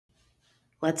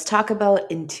Let's talk about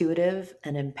intuitive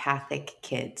and empathic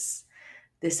kids.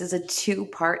 This is a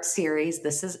 2-part series.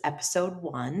 This is episode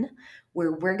 1,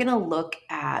 where we're going to look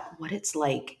at what it's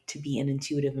like to be an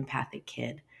intuitive empathic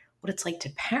kid, what it's like to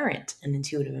parent an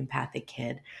intuitive empathic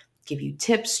kid, give you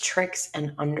tips, tricks,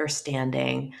 and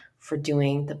understanding for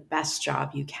doing the best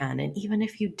job you can. And even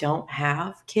if you don't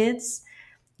have kids,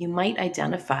 you might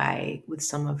identify with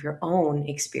some of your own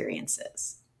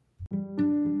experiences.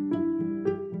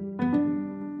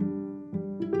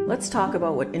 Let's talk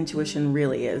about what intuition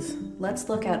really is. Let's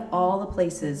look at all the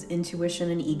places intuition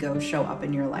and ego show up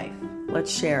in your life. Let's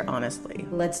share honestly.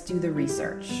 Let's do the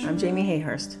research. I'm Jamie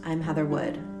Hayhurst. I'm Heather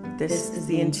Wood. This is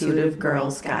the Intuitive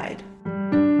Girls Guide.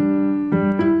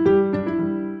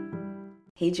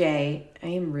 Hey Jay, I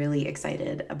am really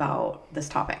excited about this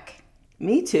topic.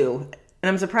 Me too. And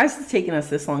I'm surprised it's taken us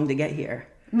this long to get here.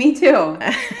 Me too.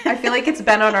 I feel like it's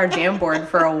been on our jam board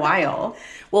for a while.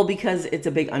 Well, because it's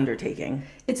a big undertaking.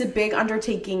 It's a big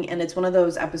undertaking, and it's one of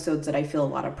those episodes that I feel a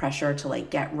lot of pressure to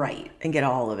get right. And get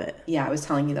all of it. Yeah, I was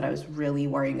telling you that I was really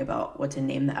worrying about what to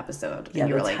name the episode. Yeah, and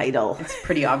you were the title. It's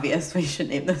pretty obvious we should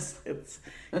name this.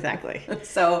 Exactly.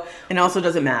 So, and it also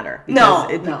doesn't matter.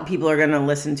 No. People are going to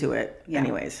listen to it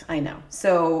anyways. I know.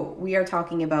 So we are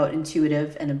talking about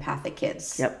intuitive and empathic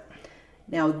kids. Yep.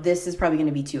 Now, this is probably going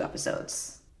to be 2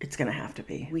 episodes. It's going to have to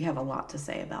be. We have a lot to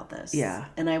say about this. Yeah.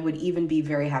 And I would even be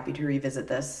very happy to revisit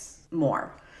this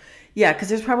more. Yeah, because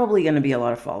there's probably going to be a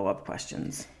lot of follow-up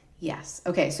questions. Yes.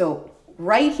 Okay, so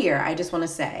right here, I just want to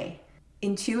say,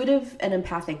 intuitive and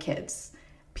empathic kids,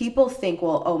 people think,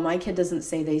 well, oh, my kid doesn't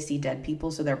say they see dead people,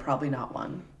 so they're probably not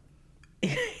one.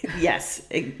 Yes,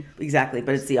 exactly.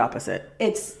 But it's the opposite.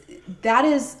 That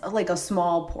is like a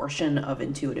small portion of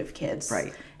intuitive kids.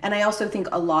 Right. And I also think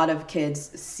a lot of kids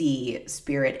see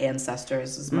spirit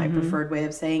ancestors is my preferred way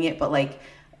of saying it. But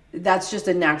that's just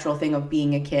a natural thing of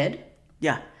being a kid.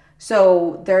 Yeah.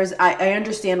 So I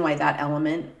understand why that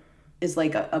element is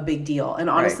like a big deal. And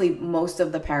honestly, most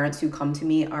of the parents who come to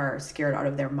me are scared out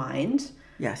of their mind.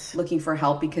 Yes. Looking for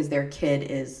help because their kid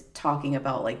is talking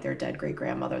about their dead great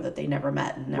grandmother that they never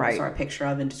met and never saw a picture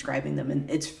of and describing them, and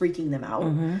it's freaking them out.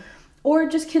 Mm-hmm. Or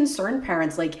just concerned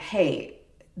parents hey,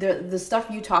 the stuff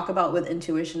you talk about with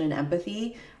intuition and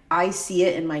empathy, I see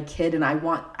it in my kid and I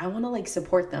want to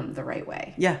support them the right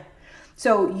way. Yeah.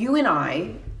 So you and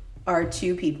I are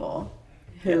 2 people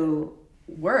who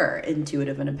were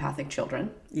intuitive and empathic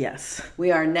children. Yes.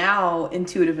 We are now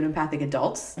intuitive and empathic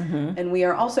adults, and we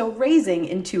are also raising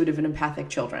intuitive and empathic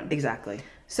children. Exactly.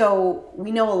 So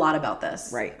we know a lot about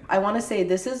this. Right. I want to say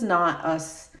this is not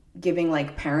us giving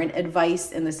parent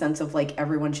advice in the sense of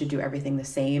everyone should do everything the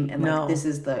same and this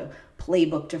is the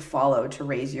playbook to follow to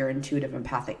raise your intuitive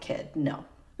empathic kid. No,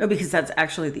 because that's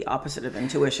actually the opposite of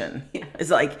intuition. Yeah.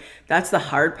 It's that's the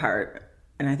hard part.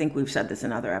 And I think we've said this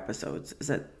in other episodes,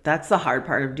 is that's the hard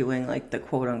part of doing the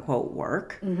quote unquote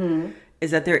work,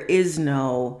 is that there is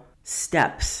no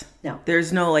steps. No.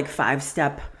 There's no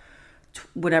 5-step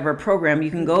whatever program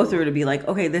you can go through to be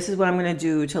okay, this is what I'm going to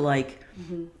do to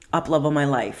up level my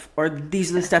life, or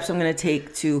these are the steps I'm going to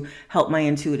take to help my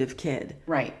intuitive kid.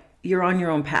 Right. You're on your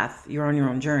own path. You're on your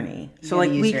own journey. So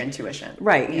use your intuition.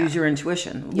 Right. Yeah. Use your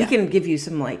intuition. Yeah. We can give you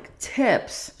some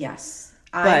tips. Yes.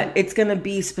 But it's going to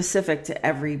be specific to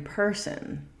every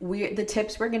person. The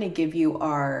tips we're going to give you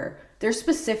they're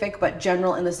specific but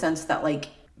general in the sense that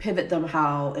pivot them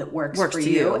how it works for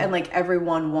you. And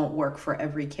everyone won't work for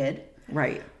every kid.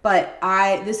 Right. But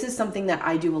this is something that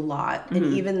I do a lot. Mm-hmm.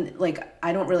 And even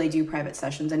I don't really do private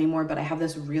sessions anymore, but I have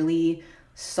this really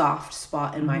soft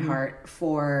spot in my heart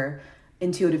for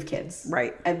intuitive kids.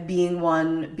 Right. And being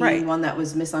one that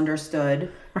was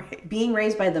misunderstood. Right. Being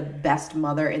raised by the best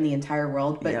mother in the entire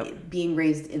world, but being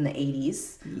raised in the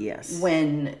 80s. Yes.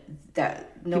 When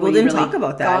people didn't talk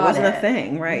about that. It wasn't a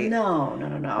thing, right? No.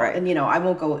 Right. And I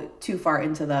won't go too far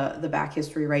into the back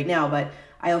history right now, but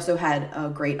I also had a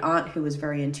great aunt who was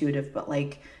very intuitive, but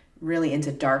really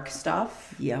into dark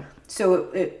stuff. Yep.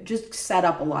 So it just set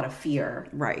up a lot of fear.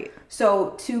 Right.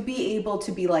 So to be able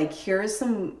to be here's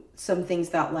some things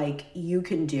that you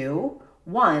can do.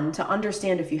 One, to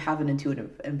understand if you have an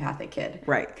intuitive empathic kid.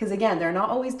 Right. Because again, they're not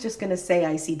always just going to say,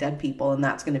 I see dead people, and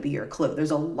that's going to be your clue.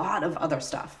 There's a lot of other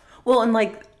stuff. Well,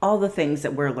 and all the things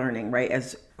that we're learning, right,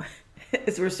 as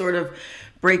we're sort of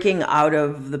breaking out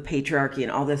of the patriarchy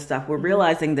and all this stuff, we're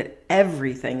realizing that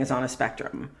everything is on a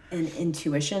spectrum. And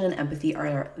intuition and empathy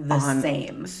are the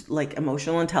same.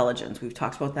 Emotional intelligence, we've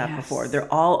talked about that before.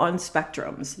 They're all on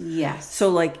spectrums. Yes.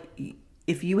 So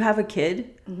if you have a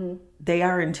kid, they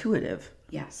are intuitive.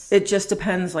 Yes. It just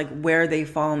depends like where they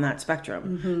fall in that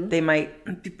spectrum. They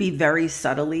might be very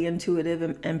subtly intuitive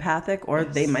and empathic, or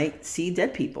they might see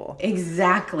dead people.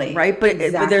 Exactly. Right? But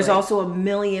there's Exactly. also a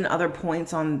million other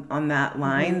points on that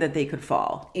line that they could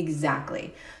fall.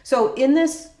 Exactly. So in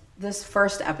this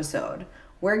first episode,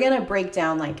 we're going to break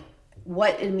down like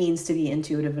what it means to be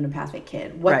intuitive and empathic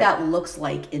kid, what that looks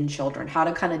like in children, how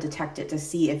to kind of detect it to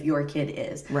see if your kid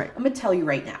is. Right. I'm going to tell you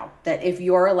right now that if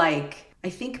you're like, I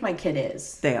think my kid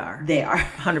is. They are.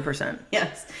 100%.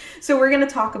 Yes. So we're going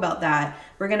to talk about that.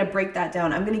 We're going to break that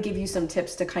down. I'm going to give you some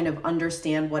tips to kind of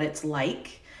understand what it's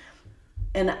like.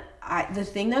 And the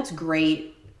thing that's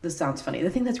great, this sounds funny,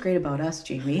 the thing that's great about us,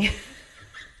 Jamie.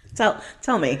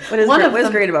 Tell me, what is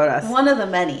great about us? One of the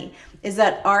many is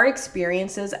that our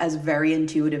experiences as very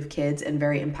intuitive kids and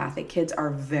very empathic kids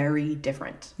are very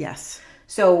different. Yes.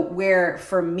 So where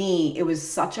for me, it was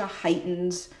such a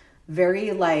heightened,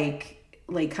 very like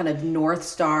kind of North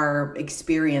Star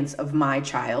experience of my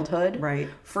childhood. Right.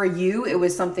 For you, it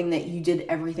was something that you did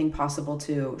everything possible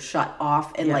to shut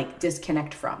off and like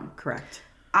disconnect from. Correct.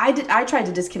 I tried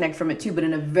to disconnect from it too, but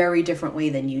in a very different way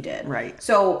than you did. Right.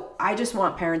 So I just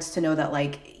want parents to know that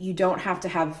like you don't have to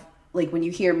have, like when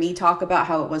you hear me talk about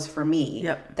how it was for me,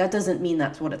 that doesn't mean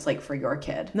that's what it's like for your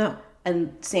kid. No.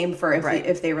 And same for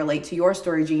if they relate to your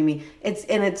story, Jamie.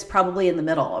 It's probably in the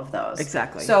middle of those.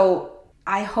 Exactly. So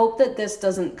I hope that this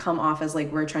doesn't come off as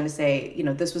like we're trying to say, you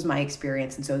know, this was my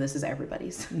experience and so this is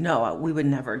everybody's. No, we would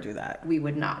never do that. We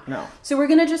would not. No. So we're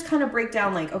going to just kind of break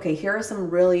down like, okay, here are some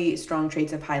really strong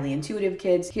traits of highly intuitive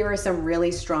kids. Here are some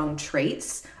really strong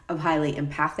traits of highly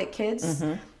empathic kids.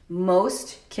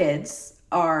 Most kids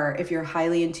are, if you're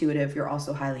highly intuitive, you're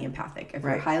also highly empathic. If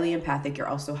you're highly empathic, you're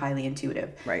also highly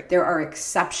intuitive. Right. There are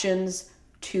exceptions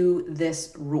to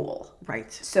this rule.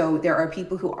 Right. So there are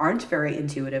people who aren't very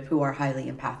intuitive who are highly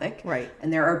empathic. Right.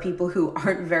 And there are people who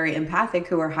aren't very empathic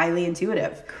who are highly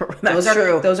intuitive. That's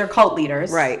true. Those are cult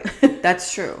leaders. Right.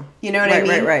 That's true. You know what I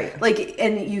mean? Right. Like,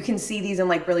 and you can see these in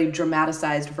like really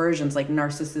dramatized versions, like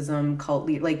narcissism, cult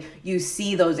lead. Like you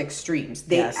see those extremes.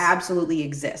 They absolutely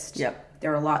exist. Yep.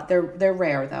 They're a lot. They're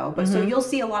rare though. But so you'll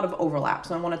see a lot of overlap.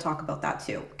 So I want to talk about that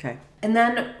too. Okay. And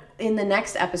then in the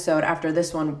next episode after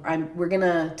this one, we're going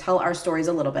to tell our stories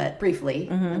a little bit briefly.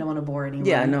 I don't want to bore anyone.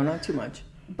 Yeah, no, not too much.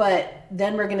 But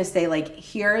then we're going to say like,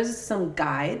 here's some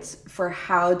guides for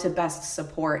how to best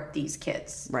support these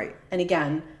kids. Right. And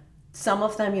again, some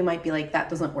of them you might be like, that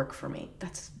doesn't work for me.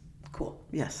 That's cool.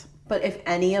 Yes. But if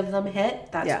any of them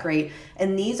hit, that's great.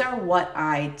 And these are what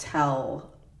I tell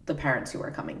the parents who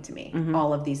are coming to me.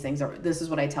 All of these things this is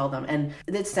what I tell them. And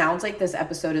it sounds like this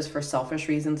episode is for selfish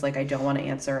reasons. Like I don't want to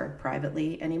answer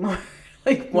privately anymore,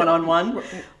 like one-on-one.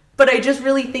 But I just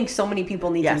really think so many people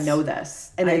need to know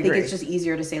this. And I think it's just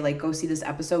easier to say like, go see this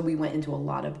episode. We went into a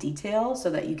lot of detail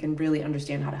so that you can really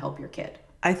understand how to help your kid.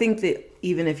 I think that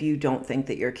even if you don't think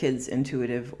that your kid's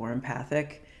intuitive or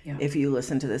empathic, if you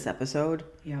listen to this episode,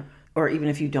 or even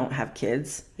if you don't have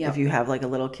kids, if you have like a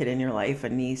little kid in your life, a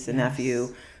niece, a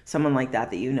nephew, someone like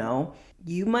that you know,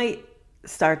 you might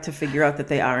start to figure out that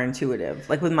they are intuitive.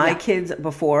 Like with my kids,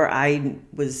 before I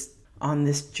was on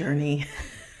this journey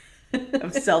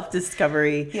of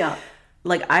self-discovery,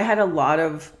 like I had a lot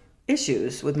of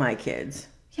issues with my kids.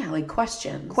 Yeah, like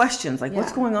questions. Like,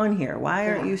 what's going on here? Why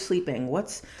aren't you sleeping?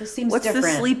 This seems different.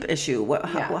 The sleep issue?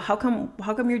 How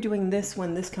come you're doing this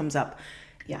when this comes up?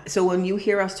 Yeah. So when you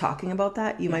hear us talking about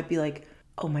that, you might be like,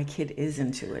 oh, my kid is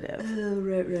intuitive.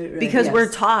 Right. Because we're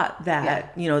taught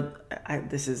that, you know,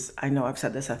 I know I've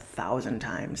said this 1,000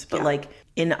 times, but like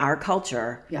in our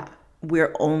culture,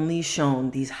 we're only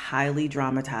shown these highly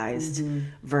dramatized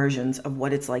versions of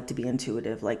what it's like to be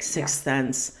intuitive, like Sixth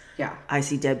Sense. Yeah. I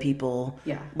see dead people.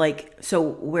 Yeah. Like, so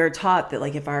we're taught that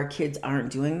like if our kids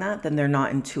aren't doing that, then they're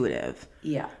not intuitive.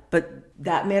 Yeah. But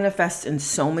that manifests in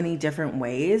so many different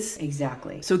ways.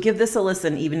 Exactly. So give this a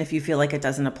listen, even if you feel like it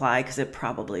doesn't apply, because it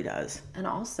probably does. And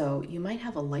also, you might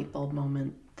have a light bulb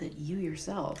moment that you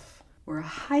yourself were a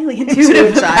highly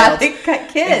intuitive empathic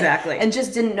kid. Exactly. And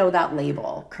just didn't know that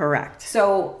label. Correct.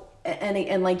 So,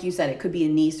 and like you said, it could be a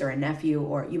niece or a nephew,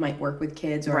 or you might work with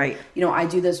kids, or, you know, I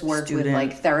do this work with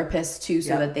like therapists too,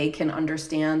 so that they can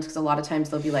understand, because a lot of times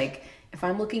they'll be like, if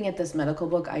I'm looking at this medical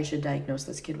book, I should diagnose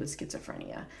this kid with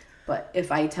schizophrenia. But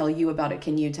if I tell you about it,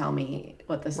 can you tell me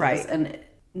what this is? And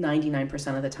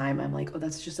 99% of the time, I'm like, oh,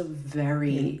 that's just a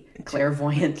very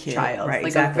clairvoyant child. Right,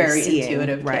 like a very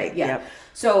intuitive kid. Yeah. Yep.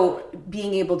 So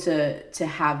being able to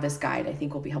have this guide, I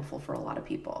think will be helpful for a lot of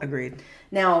people. Agreed.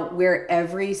 Now, where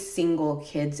every single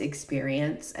kid's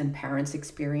experience and parents'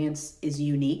 experience is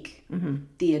unique,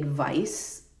 the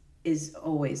advice is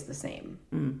always the same.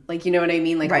 Like, you know what I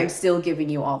mean? Like, I'm still giving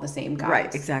you all the same guides.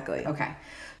 Right, exactly. Okay.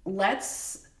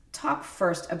 Let's talk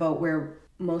first about where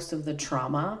most of the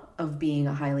trauma of being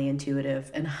a highly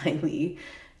intuitive and highly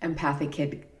empathic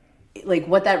kid, like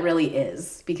what that really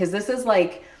is. Because this is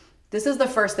the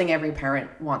first thing every parent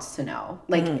wants to know.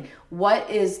 Like, what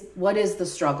is the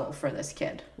struggle for this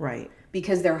kid? Right.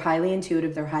 Because they're highly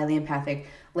intuitive, they're highly empathic.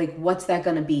 Like, what's that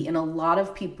going to be? And a lot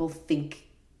of people think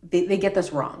they get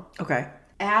this wrong. Okay.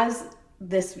 As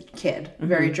this kid,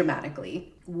 very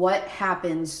dramatically, what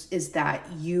happens is that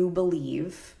you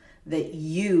believe that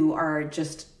you are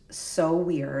just so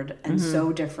weird and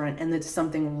so different and there's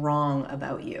something wrong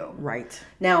about you. Right.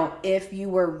 Now, if you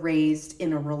were raised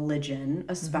in a religion,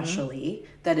 especially,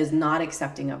 that is not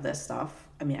accepting of this stuff,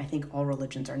 I mean, I think all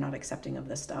religions are not accepting of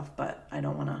this stuff, but I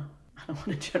don't want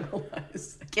to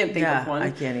generalize. I can't think of one.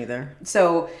 I can't either.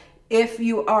 So if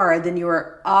you are, then you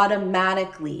are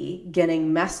automatically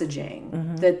getting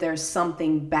messaging that there's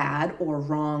something bad or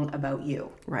wrong about you.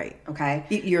 Right. Okay?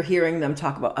 You're hearing them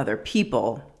talk about other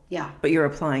people. Yeah. But you're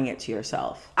applying it to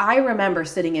yourself. I remember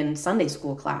sitting in Sunday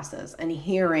school classes and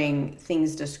hearing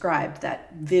things described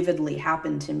that vividly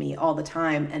happened to me all the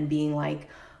time and being like,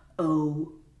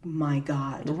 oh my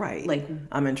God. Right. Like,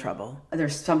 I'm in trouble.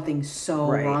 there's something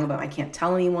so wrong about me. I can't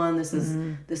tell anyone. This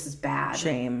is bad.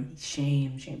 Shame.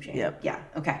 Yep. Yeah.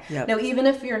 Okay. Yep. Now, even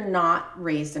if you're not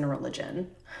raised in a religion,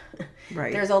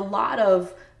 Right. there's a lot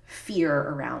of fear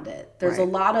around it. There's a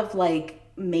Right. lot of like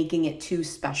making it too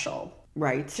special.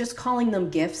 Right. Just calling them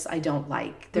gifts, I don't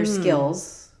like. They're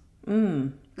skills. You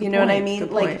know what I point. mean?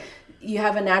 Good Like, point. you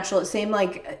have a natural, same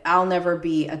like, I'll never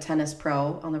be a tennis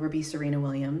pro. I'll never be Serena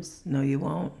Williams. No, you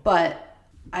won't. But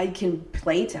I can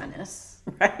play tennis.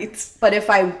 Right. But if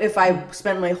I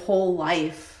spent my whole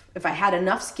life, if I had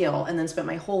enough skill and then spent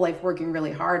my whole life working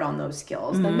really hard on those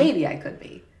skills, then maybe I could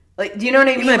be. Like, do you know what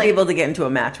I mean? You might like, be able to get into a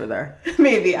match with her.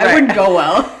 maybe. I wouldn't go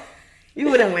well. You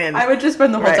wouldn't win. I would just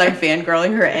spend the whole time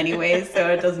fangirling her anyways,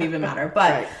 so it doesn't even matter.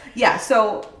 But yeah,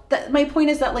 so my point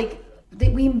is that like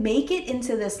we make it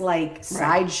into this like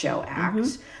sideshow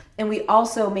act, and we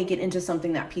also make it into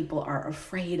something that people are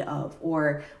afraid of,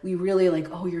 or we really like,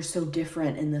 oh, you're so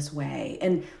different in this way,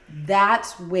 and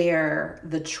that's where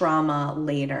the trauma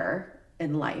later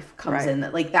in life comes in.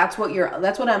 That like that's what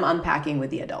I'm unpacking with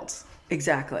the adults.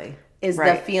 Exactly. Is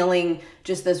the feeling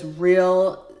just this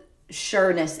real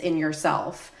sureness in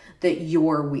yourself that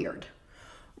you're weird.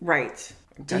 Right.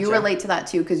 Do you relate to that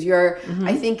too? Because you're,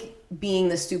 I think being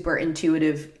the super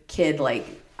intuitive kid, like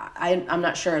I'm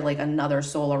not sure like another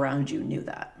soul around you knew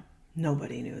that.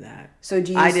 Nobody knew that. So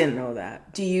I didn't know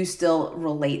that. Do you still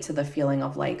relate to the feeling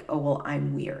of like, oh, well,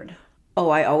 I'm weird? Oh,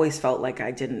 I always felt like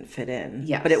I didn't fit in.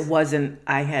 Yes. But it wasn't,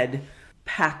 I had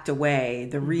packed away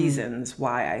the reasons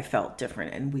why I felt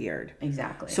different and weird.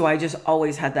 Exactly. So I just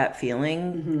always had that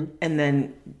feeling and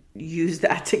then used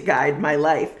that to guide my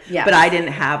life. Yes. But I didn't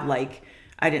have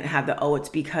the, oh, it's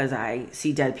because I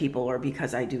see dead people or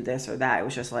because I do this or that. It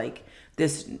was just like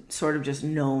this sort of just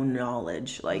known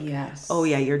knowledge. Like, oh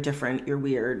yeah, you're different. You're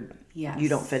weird. Yes. You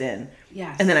don't fit in.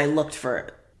 Yes. And then I looked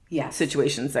for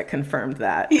situations that confirmed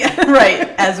that. Yeah, right.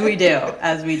 As we do.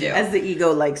 As the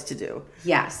ego likes to do.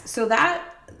 Yes. So that,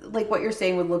 like what you're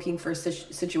saying with looking for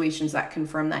situations that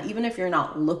confirm that, even if you're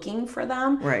not looking for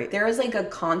them, there is like a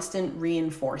constant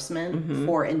reinforcement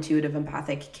for intuitive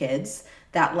empathic kids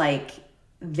that like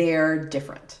they're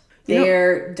different.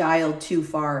 They're dialed too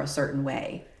far a certain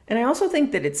way. And I also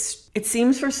think that it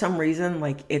seems for some reason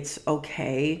like it's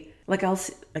okay. Like I'll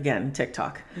see, again,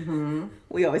 TikTok.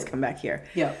 We always come back here.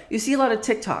 Yeah. You see a lot of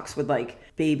TikToks with like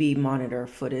baby monitor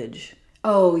footage.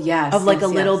 Oh, yes. Of like a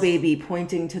little baby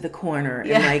pointing to the corner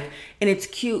and like, and it's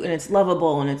cute and it's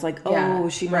lovable and it's like, oh,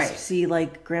 she must see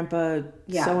like grandpa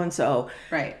so-and-so.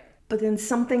 Right. But then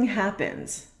something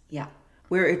happens. Yeah.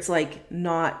 Where it's like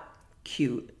not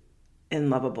cute and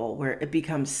lovable, where it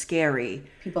becomes scary.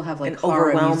 People have like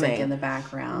horror music in the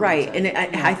background. Right. And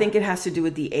I think it has to do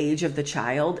with the age of the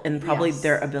child and probably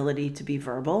their ability to be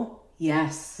verbal.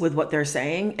 Yes. With what they're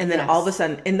saying. And then all of a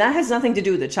sudden, and that has nothing to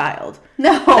do with the child.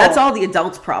 No. That's all the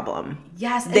adult's problem.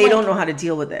 Yes. They don't know how to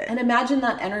deal with it. And imagine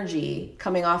that energy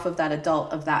coming off of that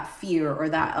adult, of that fear or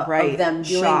that of them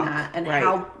doing that, and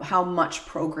how much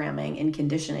programming and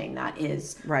conditioning that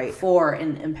is for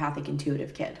an empathic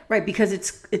intuitive kid. Right, because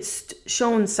it's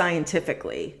shown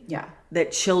scientifically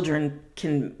that children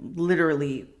can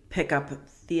literally pick up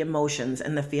the emotions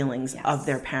and the feelings of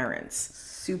their parents.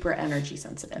 Super energy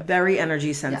sensitive. Very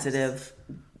energy sensitive.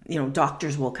 Yes. You know,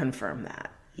 doctors will confirm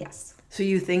that. Yes. So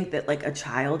you think that like a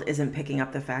child isn't picking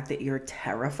up the fact that you're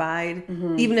terrified,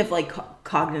 even if like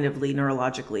cognitively,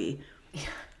 neurologically,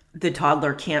 the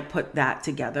toddler can't put that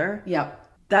together. Yep.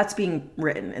 That's being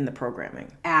written in the programming.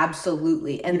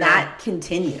 Absolutely. And that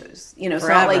continues. It's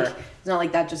Forever. not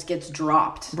like that just gets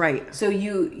dropped. Right. So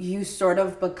you sort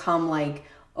of become like,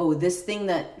 oh, this thing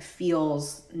that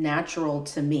feels natural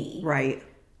to me. Right.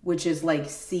 Which is like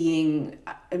seeing,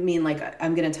 I'm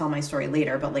going to tell my story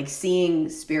later, but like seeing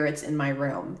spirits in my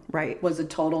room. Right. Was a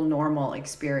total normal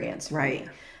experience for Right.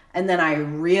 me. And then I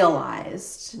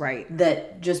realized Right.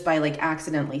 that just by like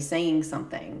accidentally saying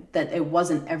something, that it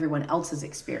wasn't everyone else's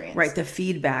experience. Right. The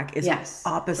feedback is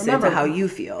opposite Remember, to how you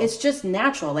feel. It's just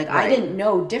natural. Like I didn't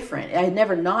know different. I had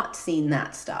never not seen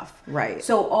that stuff. Right.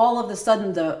 So all of a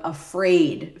sudden the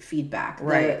afraid feedback,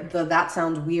 the that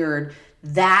sounds weird,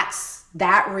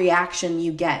 that reaction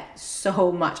you get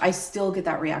so much. I still get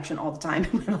that reaction all the time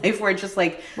in my life where it's just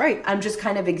like, I'm just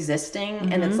kind of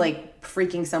existing and it's like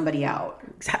freaking somebody out.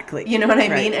 Exactly. You know what I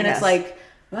mean? And it's like,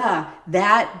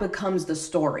 that becomes the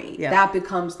story. Yeah. That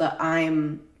becomes the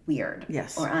I'm weird.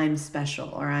 Yes. Or I'm special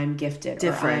or I'm gifted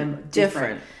Different. or I'm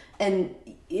different. And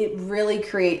it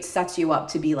really sets you up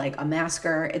to be like a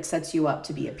masker. It sets you up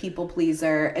to be a people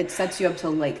pleaser. It sets you up to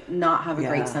like not have a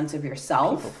great sense of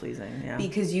yourself. People pleasing,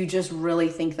 because you just really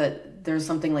think that there's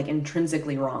something like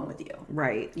intrinsically wrong with you.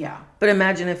 Right. Yeah. But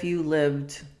imagine if you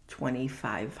lived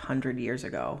 2,500 years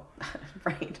ago.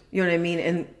 Right. You know what I mean?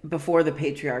 And before the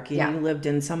patriarchy, and you lived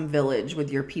in some village with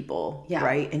your people,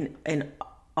 right? And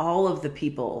all of the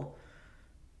people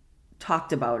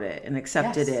talked about it and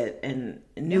accepted it and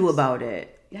knew about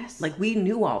it. Yes. Like we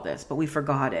knew all this, but we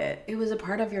forgot it. It was a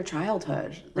part of your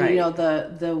childhood. Right.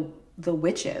 The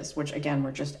witches, which again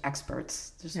were just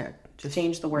experts. Just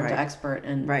change the word to expert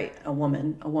and a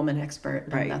woman expert,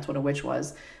 and that's what a witch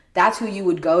was. That's who you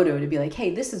would go to be like,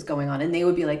 hey, this is going on. And they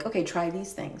would be like, okay, try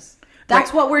these things.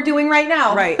 That's what we're doing right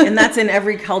now. Right. And that's in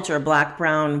every culture, black,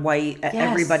 brown, white,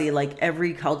 everybody, like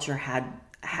every culture had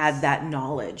that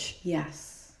knowledge.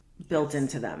 Yes. Built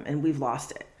into them, and we've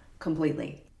lost it.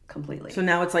 Completely. So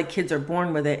now it's like kids are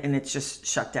born with it and it's just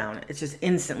shut down. It's just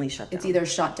instantly shut down. It's either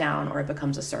shut down or it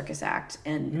becomes a circus act,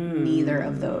 and neither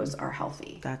of those are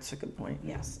healthy. That's a good point.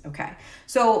 Yes. Okay.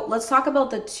 So let's talk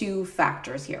about the two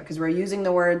factors here, because we're using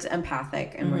the words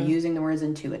empathic and we're using the words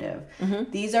intuitive.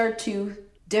 These are two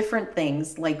different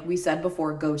things, like we said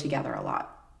before, go together a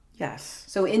lot. Yes.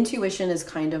 So intuition is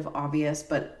kind of obvious,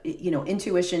 but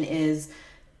intuition is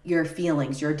your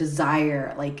feelings, your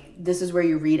desire. Like this is where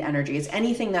you read energy. It's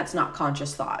anything that's not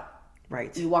conscious thought.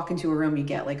 Right. You walk into a room, you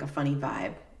get like a funny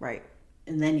vibe. Right.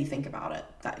 And then you think about it.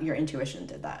 That your intuition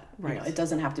did that. Right. It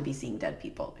doesn't have to be seeing dead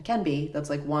people. It can be. That's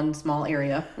like one small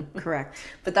area. Correct.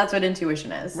 But that's what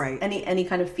intuition is. Right. Any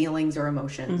kind of feelings or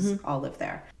emotions all live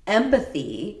there.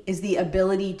 Empathy is the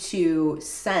ability to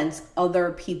sense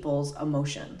other people's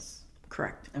emotions.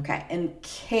 Correct. Okay. And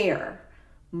care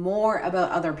more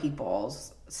about other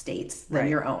people's states than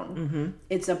your own.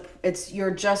 It's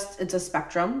a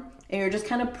spectrum, and you're just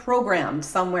kind of programmed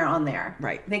somewhere on there.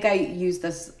 Right. I think I used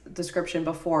this description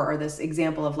before, or this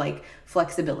example of like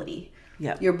flexibility.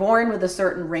 Yeah. You're born with a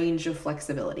certain range of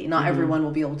flexibility. Not everyone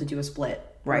will be able to do a split.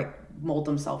 Right. Mold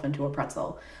themselves into a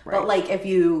pretzel. Right. But like if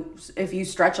you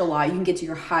stretch a lot, you can get to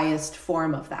your highest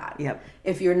form of that. Yep.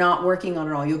 If you're not working on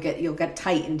it all, you'll get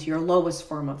tight into your lowest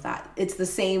form of that. It's the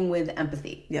same with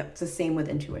empathy. Yep. It's the same with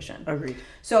intuition. Agreed.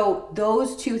 So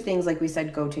those two things, like we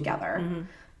said, go together.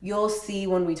 You'll see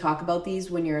when we talk about these,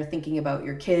 when you're thinking about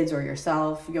your kids or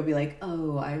yourself, you'll be like,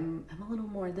 oh, I'm a little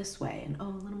more this way, and oh,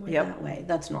 a little more that way.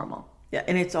 That's normal. Yeah,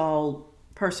 and it's all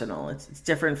personal. It's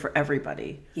different for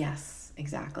everybody. Yes,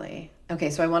 exactly. Okay,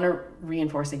 so I want to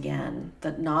reinforce again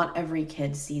that not every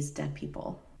kid sees dead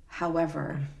people.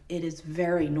 However, it is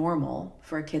very normal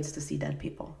for kids to see dead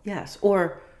people. Yes,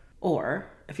 or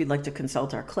if you'd like to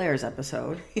consult our Claire's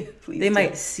episode, they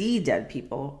might see dead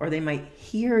people, or they might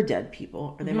hear dead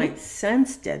people, or they might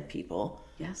sense dead people.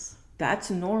 Yes. That's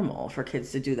normal for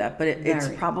kids to do that, but it's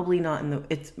probably not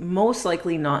it's most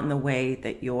likely not in the way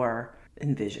that you're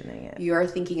envisioning it. You're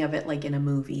thinking of it like in a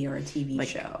movie or a TV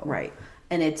show. Right.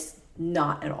 And it's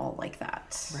not at all like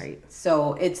that. Right.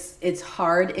 So it's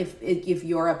hard if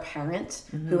you're a parent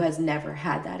who has never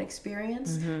had that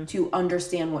experience to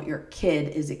understand what your kid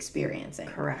is experiencing.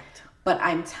 Correct. But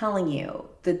I'm telling you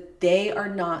that they are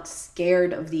not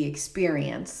scared of the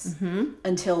experience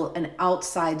until an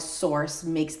outside source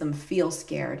makes them feel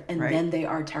scared, and then they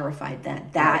are terrified then.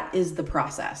 That is the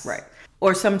process. Right.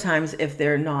 Or sometimes if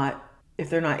they're not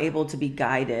able to be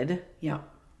guided,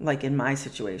 like in my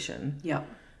situation. Yeah.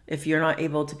 If you're not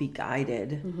able to be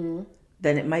guided,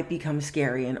 then it might become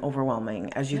scary and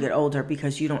overwhelming as you get older,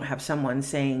 because you don't have someone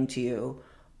saying to you,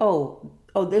 oh,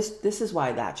 this is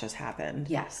why that just happened.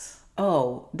 Yes.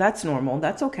 oh, that's normal.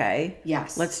 That's okay.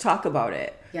 Yes. Let's talk about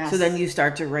it. Yes. So then you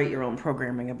start to write your own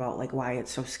programming about like why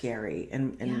it's so scary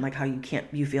and like how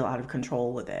you feel out of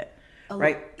control with it.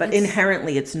 Right. But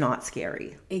inherently it's not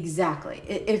scary. Exactly.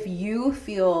 If you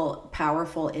feel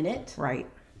powerful in it, right,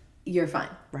 you're fine.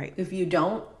 Right. If you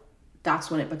don't,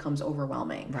 that's when it becomes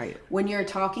overwhelming. Right. When you're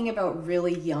talking about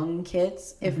really young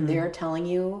kids, if they're telling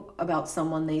you about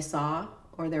someone they saw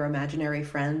or their imaginary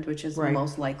friend, which is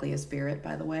most likely a spirit,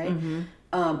 by the way,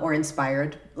 or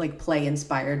inspired, like play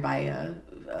inspired by a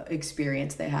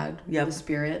experience they had with a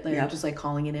spirit, they're just like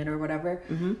calling it in or whatever.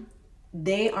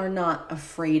 They are not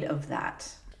afraid of that.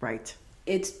 Right.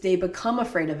 They become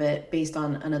afraid of it based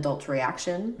on an adult's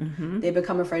reaction. They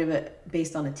become afraid of it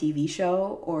based on a TV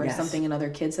show or something another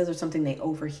kid says or something they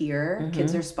overhear.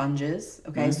 Kids are sponges.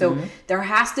 Okay. So there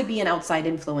has to be an outside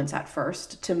influence at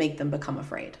first to make them become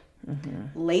afraid.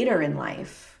 Later in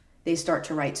life, they start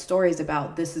to write stories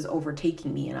about this is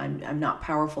overtaking me and I'm not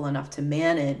powerful enough to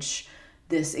manage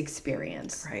this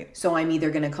experience. Right. So I'm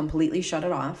either going to completely shut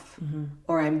it off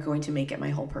or I'm going to make it my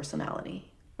whole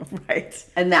personality. Right.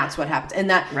 And that's what happened. And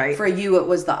that for you, it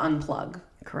was the unplug.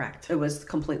 Correct. It was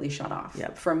completely shut off.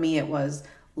 Yep. For me, it was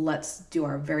let's do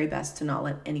our very best to not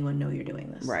let anyone know you're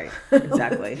doing this. Right.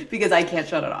 Exactly. Because I can't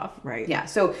shut it off. Right. Yeah.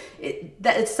 So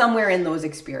it's somewhere in those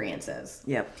experiences.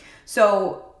 Yep.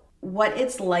 So what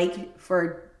it's like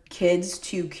for kids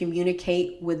to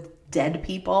communicate with dead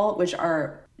people, which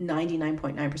are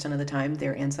 99.9% of the time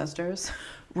their ancestors.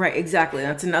 Right, exactly.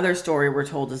 That's another story we're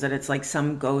told, is that it's like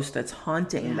some ghost that's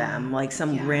haunting them, like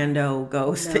some rando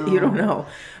ghost that you don't know.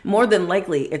 More than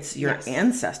likely, it's your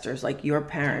ancestors, like your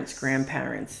parents,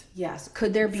 grandparents. Yes.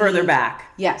 Could there be further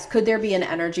back? Yes. Could there be an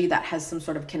energy that has some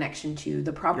sort of connection to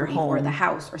the property or the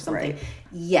house or something? Right.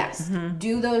 Yes.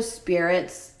 Do those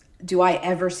spirits, do I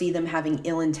ever see them having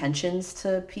ill intentions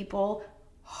to people?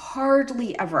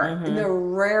 Hardly ever. In the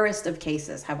rarest of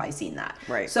cases have I seen that.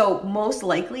 Right. So most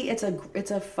likely it's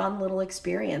a fun little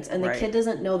experience, and the kid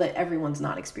doesn't know that everyone's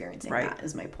not experiencing that.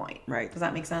 Is my point. Right. Does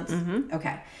that make sense?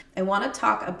 Okay. I want to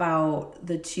talk about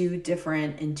the two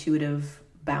different intuitive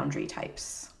boundary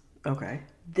types. Okay.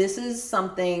 This is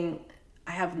something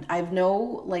I have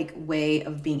no like way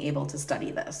of being able to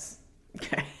study this.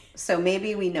 Okay. So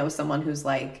maybe we know someone who's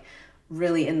like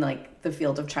really in like the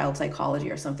field of child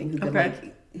psychology or something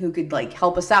who could like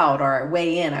help us out or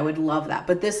weigh in. I would love that.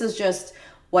 But this is just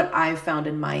what I've found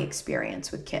in my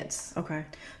experience with kids. Okay.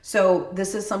 So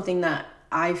this is something that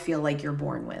I feel like you're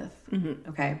born with.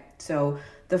 Okay. So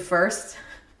the first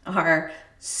are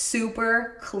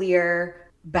super clear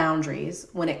boundaries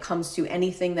when it comes to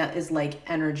anything that is like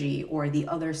energy or the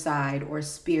other side or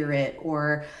spirit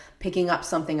or picking up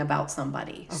something about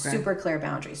somebody. Super clear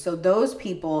boundaries. So those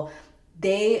people,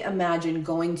 they imagine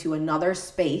going to another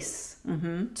space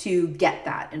to get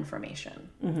that information.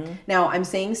 Now, I'm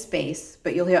saying space,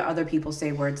 but you'll hear other people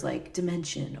say words like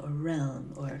dimension or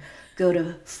realm or go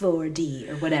to 4D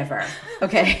or whatever.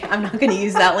 Okay, I'm not going to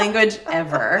use that language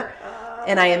ever.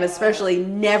 And I am especially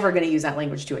never going to use that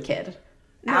language to a kid.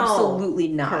 No, absolutely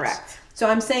not. Correct. So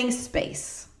I'm saying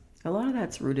space. A lot of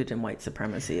that's rooted in white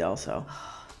supremacy also.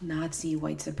 Nazi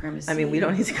white supremacy. I mean, we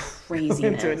don't need to go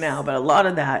into it now, but a lot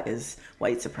of that is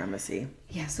white supremacy.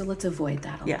 Yeah, so let's avoid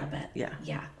that a little bit.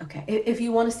 Yeah. Okay. If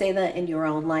you want to say that in your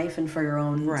own life and for your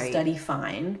own study,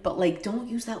 fine. But like, don't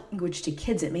use that language to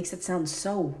kids. It makes it sound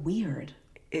so weird.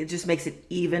 It just makes it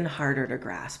even harder to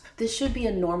grasp. This should be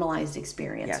a normalized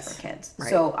experience for kids.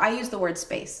 Right. So I use the word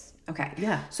space. Okay.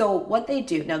 Yeah. So what they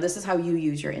do, now this is how you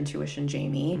use your intuition,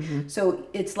 Jamie. So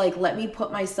it's like, let me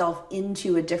put myself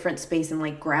into a different space and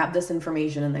like grab this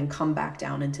information and then come back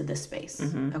down into this space.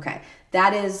 Okay.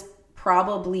 That is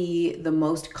probably the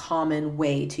most common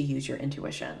way to use your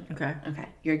intuition. Okay. Okay.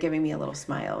 You're giving me a little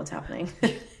smile. What's happening?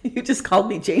 You just called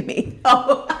me Jamie.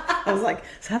 Oh. I was like,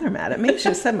 is Heather mad at me? She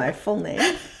just said my full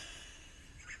name.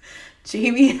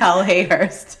 Jamie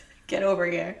Halhayhurst. Get over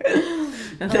here.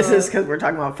 This is because we're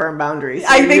talking about firm boundaries. So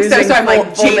I think so. So I'm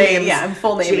like, Jamie. Names. Yeah, I'm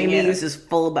full naming Jamie it. uses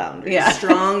full boundaries. Yeah.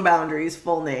 Strong boundaries,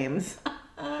 full names.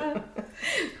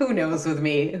 Who knows with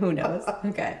me? Who knows?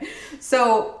 Okay.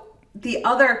 So the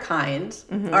other kind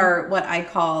are what I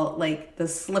call like the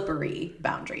slippery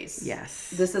boundaries.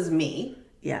 Yes. This is me.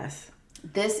 Yes.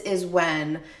 This is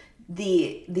when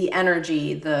the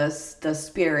energy, the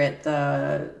spirit,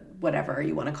 the whatever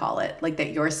you want to call it, like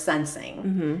that you're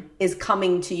sensing is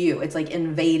coming to you. It's like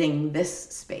invading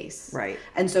this space. Right.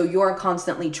 And so you're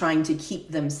constantly trying to keep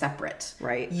them separate.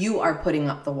 Right. You are putting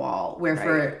up the wall.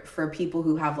 Where for people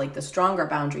who have like the stronger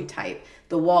boundary type,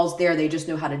 the wall's there, they just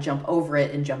know how to jump over it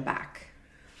and jump back.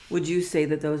 Would you say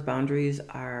that those boundaries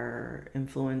are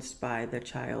influenced by the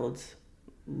child's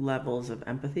levels of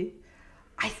empathy?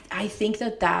 I think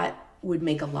that would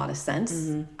make a lot of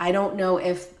sense. I don't know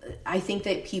I think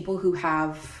that people who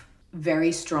have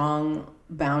very strong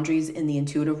boundaries in the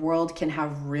intuitive world can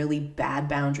have really bad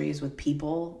boundaries with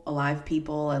people, alive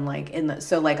people, and like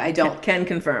I don't can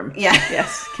confirm. Yeah.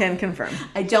 Yes, can confirm.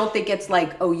 I don't think it's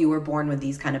like, oh, you were born with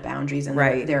these kind of boundaries and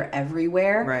they're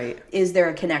everywhere. Right. Is there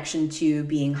a connection to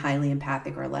being highly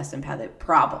empathic or less empathic?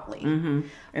 Probably.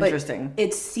 Interesting. But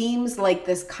it seems like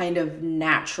this kind of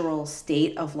natural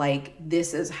state of like,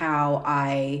 this is how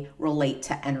I relate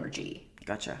to energy.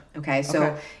 Gotcha. Okay.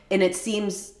 So, and it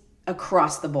seems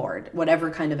across the board,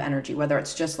 whatever kind of energy, whether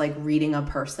it's just like reading a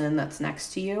person that's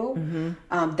next to you,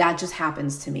 that just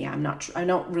happens to me. I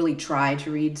don't really try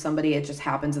to read somebody. It just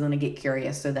happens, and then I get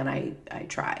curious, so then I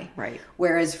try. Right.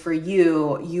 Whereas for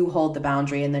you hold the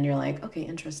boundary, and then you're like, okay,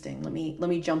 interesting. Let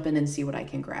me jump in and see what I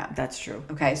can grab. That's true.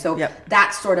 Okay, so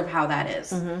that's sort of how that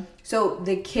is. So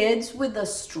the kids with the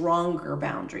stronger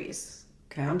boundaries.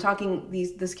 Okay. I'm talking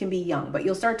this can be young, but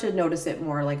you'll start to notice it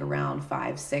more like around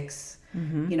 5, 6.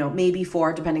 Maybe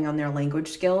 4, depending on their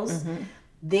language skills.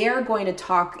 They're going to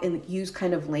talk and use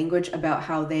kind of language about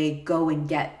how they go and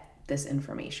get this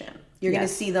information. You're going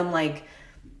to see them like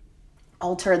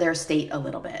alter their state a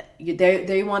little bit.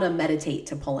 They want to meditate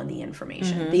to pull in the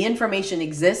information. The information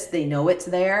exists. They know it's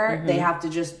there. They have to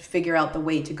just figure out the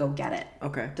way to go get it.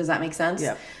 Okay. Does that make sense?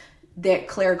 Yeah. That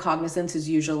claircognizance is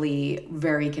usually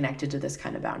very connected to this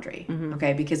kind of boundary.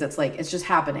 Okay, because it's like, it's just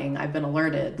happening. I've been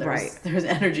alerted. There's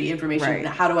energy, information.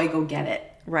 How do I go get it?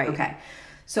 Right. Okay.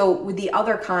 So with the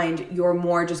other kind, you're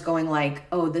more just going like,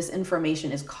 oh, this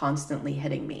information is constantly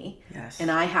hitting me. Yes.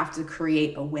 And I have to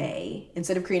create a way,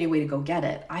 instead of creating a way to go get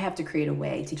it, I have to create a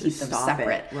way to keep them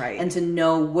separate. And to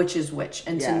know which is which,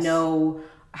 and to know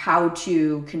how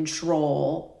to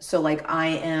control. So like I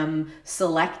am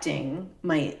selecting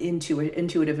my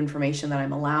intuitive information that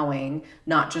I'm allowing,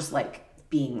 not just like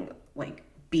being like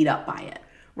beat up by it.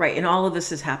 Right. And all of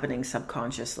this is happening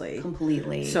subconsciously.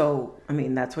 Completely. So, I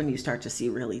mean, that's when you start to see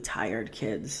really tired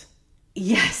kids.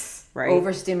 Yes. Right.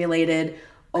 Overstimulated,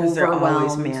 overwhelmed. They're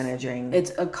always managing.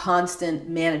 It's a constant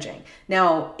managing.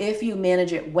 Now, if you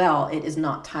manage it well, it is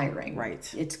not tiring.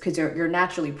 Right. It's because you're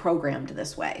naturally programmed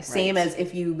this way. Right. Same as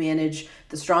if you manage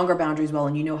the stronger boundaries well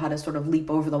and you know how to sort of leap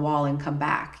over the wall and come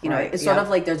back. You know, it's sort of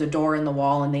like there's a door in the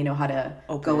wall and they know how to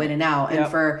go in and out. And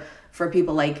for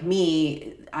people like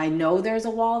me, I know there's a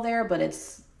wall there, but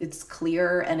it's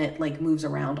clear and it like moves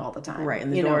around all the time. Right.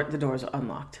 And the door's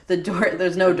unlocked.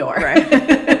 There's no door. Right.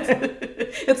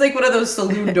 It's like one of those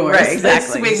saloon doors. Right,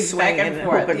 exactly. That swings back and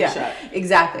forth. Yeah,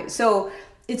 exactly. So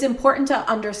it's important to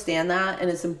understand that, and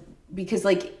it's because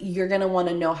like you're going to want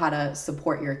to know how to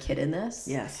support your kid in this.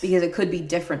 Yes. Because it could be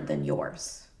different than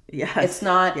yours. Yes. It's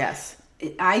not. Yes.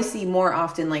 I see more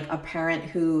often like a parent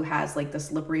who has like the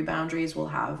slippery boundaries will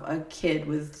have a kid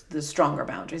with the stronger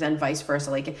boundaries, and vice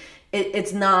versa. Like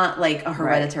it's not like a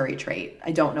hereditary trait.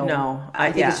 I don't know. No.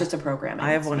 I think it's just a programming.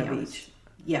 I have one of each.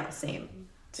 Yeah, same.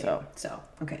 So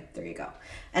okay, there you go.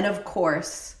 And of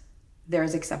course,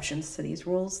 there's exceptions to these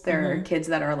rules. There are kids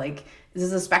that are like, this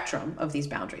is a spectrum of these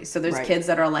boundaries. So there's kids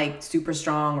that are like super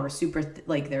strong or super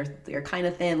like they're kind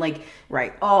of thin. Like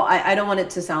I don't want it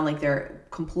to sound like they're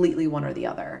completely one or the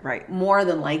other. Right. More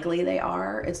than likely they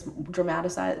are. It's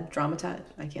dramatized.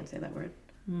 I can't say that word.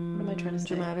 What am I trying to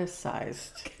say?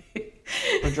 Dramatized.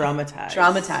 Or dramatized.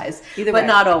 Dramatized. Either but way.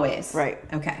 Not always. Right.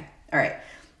 Okay. All right.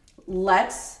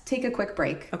 Let's take a quick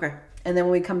break. Okay. And then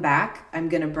when we come back, I'm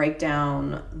going to break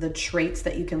down the traits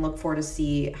that you can look for to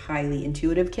see highly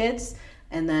intuitive kids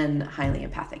and then highly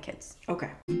empathic kids. Okay.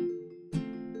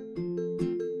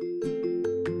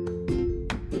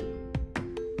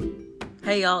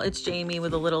 Hey y'all, it's Jamie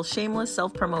with a little shameless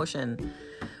self-promotion.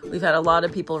 We've had a lot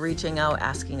of people reaching out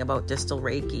asking about distal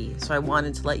Reiki, so I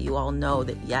wanted to let you all know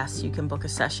that yes, you can book a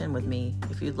session with me.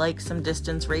 If you'd like some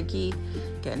distance Reiki,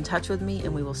 get in touch with me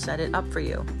and we will set it up for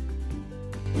you.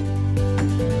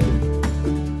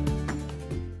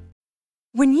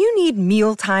 When you need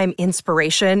mealtime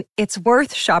inspiration, it's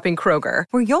worth shopping Kroger,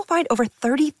 where you'll find over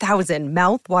 30,000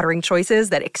 mouth-watering choices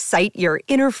that excite your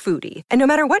inner foodie. And no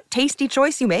matter what tasty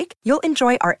choice you make, you'll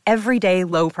enjoy our everyday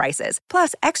low prices,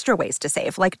 plus extra ways to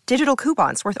save, like digital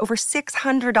coupons worth over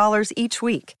 $600 each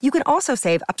week. You can also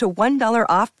save up to $1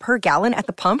 off per gallon at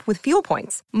the pump with fuel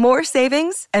points. More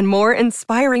savings and more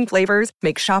inspiring flavors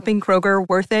make shopping Kroger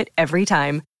worth it every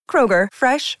time. Kroger,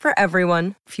 fresh for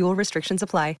everyone. Fuel restrictions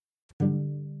apply.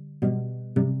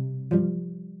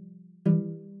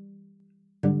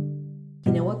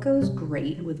 You know what goes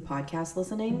great with podcast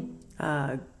listening?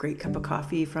 A great cup of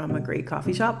coffee from a great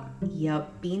coffee shop.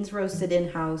 Yep. Beans roasted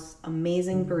in-house,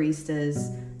 amazing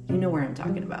baristas. You know where I'm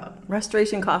talking about.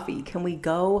 Restoration Coffee. Can we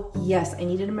go? Yes, I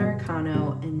need an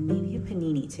Americano and maybe a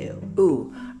panini too.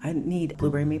 Ooh, I need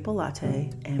blueberry maple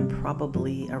latte and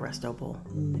probably a resto bowl.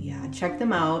 Ooh, yeah. Check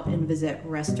them out and visit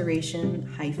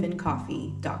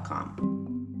restoration-coffee.com.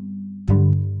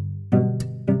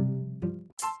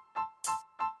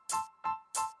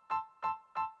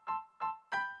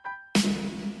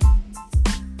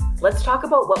 Let's talk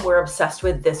about what we're obsessed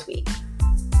with this week.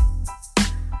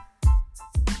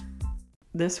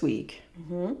 This week,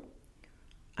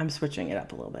 I'm switching it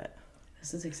up a little bit.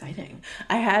 This is exciting.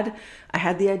 I had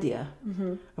the idea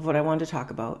of what I wanted to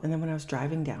talk about, and then when I was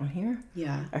driving down here,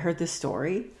 I heard this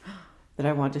story that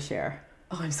I wanted to share.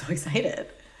 Oh, I'm so excited.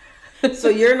 So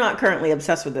you're not currently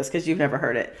obsessed with this because you've never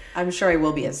heard it. I'm sure I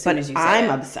will be as soon as you say I'm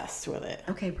it. obsessed with it.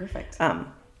 Okay, perfect.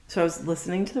 So I was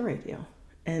listening to the radio,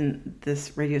 and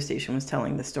this radio station was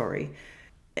telling the story.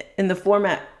 And the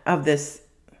format of this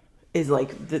is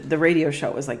like the radio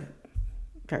show is like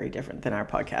very different than our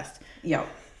podcast. Yeah,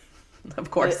 of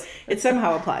course. It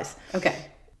somehow applies. Okay.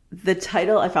 The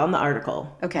title, I found the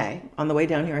article. Okay. On the way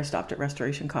down here, I stopped at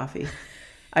Restoration Coffee.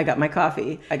 I got my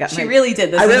coffee. She really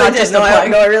did. This I is really not did. just No, a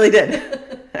plug. I really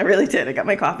did. I really did. I got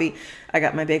my coffee. I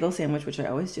got my bagel sandwich, which I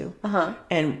always do.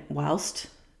 And whilst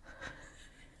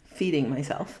feeding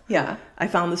myself, I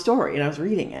found the story and I was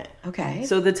reading it. Okay.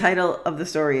 So the title of the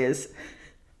story is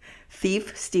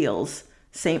Thief Steals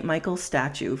St. Michael's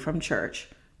Statue from Church,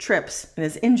 Trips, and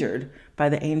is injured by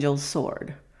the angel's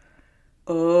sword.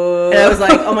 Oh. And I was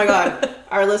like, oh my God,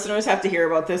 our listeners have to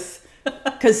hear about this.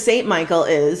 Because St. Michael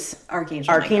is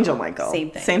Archangel Michael.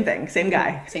 Same thing. Same thing. Same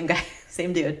guy. Same guy.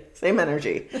 Same dude. Same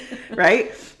energy.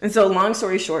 Right? And so long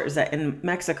story short is that in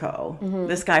Mexico,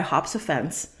 this guy hops a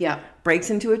fence, breaks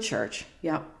into a church,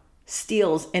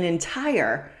 steals an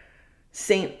entire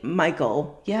St.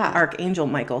 Michael, Archangel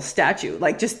Michael statue,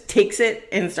 like just takes it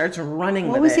and starts running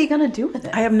with it. What was he going to do with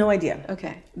it? I have no idea.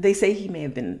 Okay. They say he may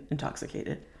have been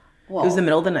intoxicated. Whoa. It was the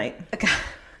middle of the night. Okay.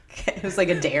 It was like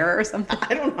a dare or something.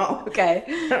 I don't know. Okay.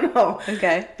 I don't know.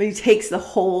 Okay. But he takes the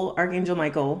whole Archangel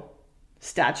Michael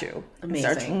statue and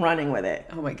starts Amazing. running with it.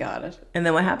 Oh my God. And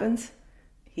then what happens?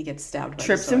 He gets stabbed by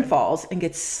Trips the sword. and falls and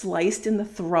gets sliced in the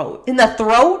throat. In the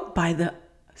throat? By the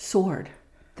sword.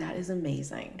 That is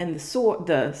amazing. And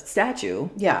the statue,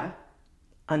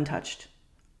 untouched,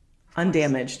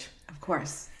 undamaged. Of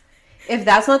course. If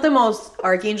that's not the most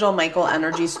Archangel Michael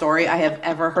energy story I have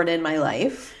ever heard in my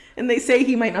life. And they say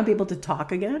he might not be able to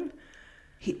talk again.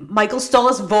 Michael stole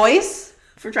his voice?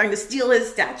 For trying to steal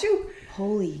his statue?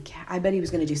 Holy cow. I bet he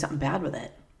was going to do something bad with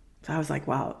it. So I was like,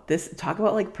 wow, talk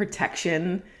about like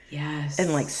protection. Yes.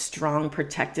 And like strong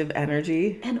protective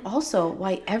energy. And also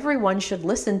why everyone should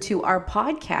listen to our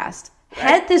podcast. Right.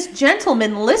 Had this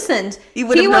gentleman listened, he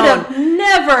would have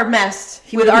never messed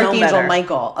with Archangel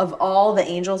Michael. Of all the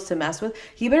angels to mess with,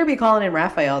 he better be calling in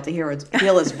Raphael to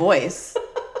feel his voice.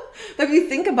 But if you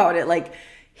think about it, like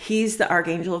he's the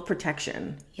archangel of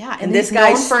protection. Yeah, and this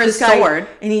guy's for his sword.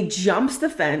 And he jumps the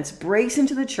fence, breaks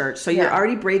into the church. So you're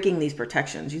already breaking these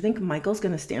protections. You think Michael's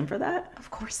going to stand for that?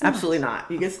 Of course not. Absolutely not.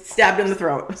 You get stabbed in the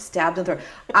throat. Stabbed in the throat.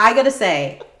 I got to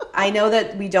say, I know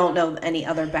that we don't know any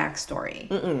other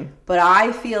backstory. But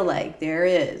I feel like there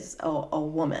is a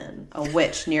woman, a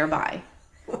witch nearby,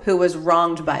 who was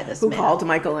wronged by this man. Who called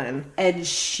Michael in. And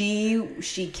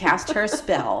she cast her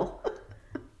spell.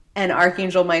 And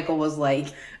Archangel Michael was like,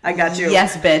 I got you.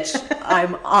 Yes, bitch.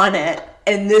 I'm on it.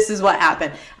 And this is what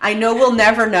happened. I know we'll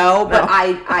never know, but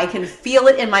I can feel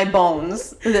it in my bones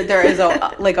that there is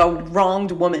a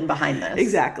wronged woman behind this.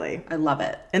 Exactly. I love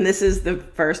it. And this is the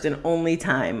first and only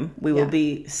time we will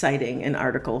be citing an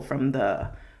article from the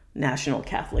National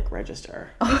Catholic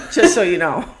Register. Just so you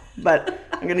know. But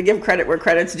I'm going to give credit where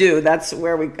credit's due. That's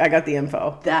where I got the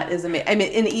info. That is amazing. I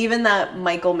mean, and even that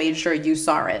Michael made sure you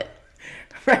saw it.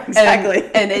 Right, exactly.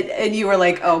 And you were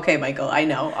like, oh, okay, Michael, I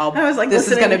know. I was like, this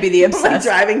is going to be the obsessed. Like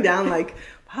driving down like,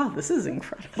 wow, this is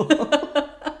incredible.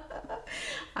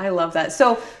 I love that.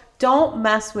 So don't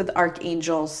mess with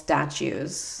archangel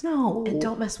statues. No. And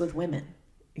don't mess with women.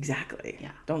 Exactly.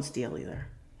 Yeah. Don't steal either.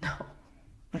 No.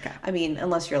 Okay. I mean,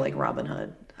 unless you're like Robin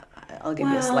Hood. I'll give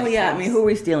you a slight pass. pass. I mean, who are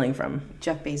we stealing from?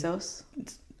 Jeff Bezos.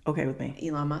 It's okay with me.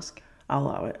 Elon Musk. I'll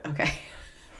allow it. Okay.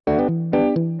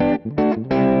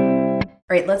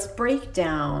 All right, let's break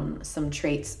down some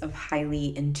traits of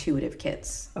highly intuitive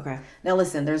kids. Okay. Now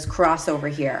listen, there's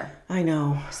crossover here. I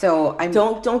know. So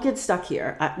don't get stuck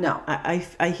here. No.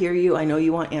 I hear you. I know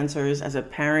you want answers as a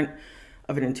parent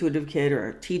of an intuitive kid or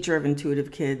a teacher of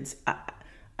intuitive kids.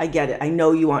 I get it. I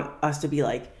know you want us to be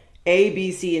like A,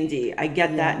 B, C, and D. I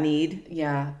get that need.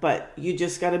 Yeah. But you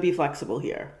just got to be flexible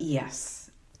here. Yes.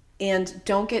 And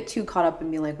don't get too caught up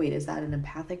and be like, wait, is that an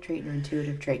empathic trait or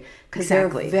intuitive trait? Because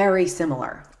Exactly. they're very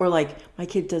similar. Or like, my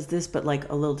kid does this, but like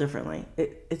a little differently.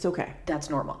 It's okay. That's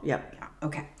normal. Yep. Yeah.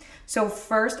 Okay. So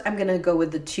first, I'm going to go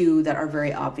with the two that are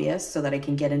very obvious so that I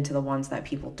can get into the ones that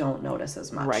people don't notice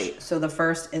as much. Right. So the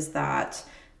first is that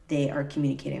they are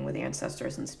communicating with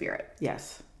ancestors and spirit.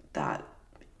 Yes. That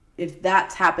if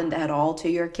that's happened at all to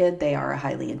your kid, they are a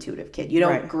highly intuitive kid. You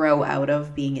don't Right. grow out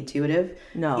of being intuitive.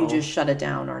 No. You just shut it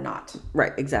down or not.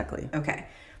 Right. Exactly. Okay.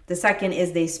 The second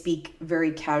is they speak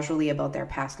very casually about their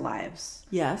past lives.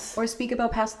 Yes. Or speak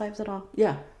about past lives at all.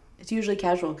 Yeah. It's usually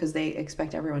casual because they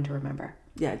expect everyone to remember.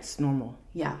 Yeah. It's normal.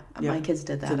 Yeah. Yeah. My kids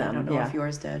did that. To them, I don't know yeah. if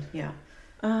yours did. Yeah.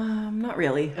 Not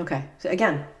really. Okay. So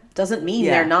again, doesn't mean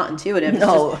Yeah. they're not intuitive. It's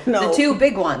No, just no. The two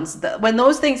big ones. When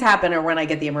those things happen are when I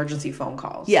get the emergency phone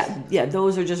calls. Yeah. Yeah.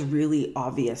 Those are just really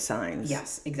obvious signs.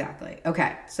 Yes, exactly.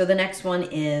 Okay. So the next one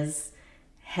is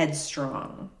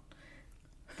headstrong.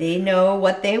 They know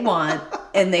what they want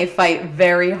and they fight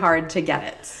very hard to get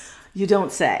it. You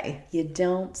don't say. You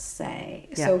don't say.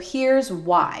 Yeah. So here's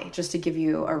why, just to give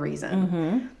you a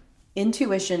reason.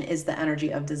 Intuition is the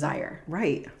energy of desire.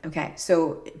 Right. Okay.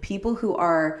 So people who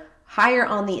are higher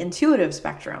on the intuitive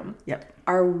spectrum Yep.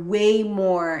 are way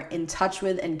more in touch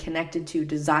with and connected to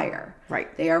desire.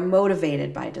 Right. They are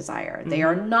motivated by desire. They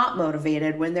are not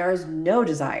motivated when there is no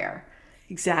desire.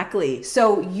 Exactly.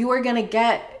 So you are going to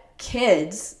get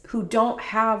kids who don't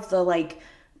have the like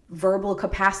verbal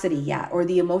capacity yet or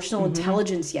the emotional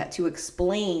intelligence yet to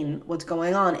explain what's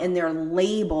going on, and they're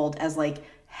labeled as like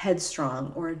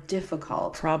headstrong or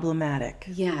difficult. Problematic.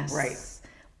 Yes. Right.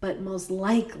 But most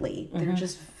likely they're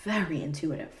just very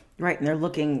intuitive. Right. And they're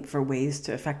looking for ways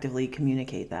to effectively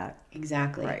communicate that.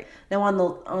 Exactly. Right. Now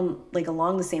on like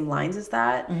along the same lines as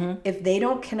that, if they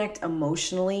don't connect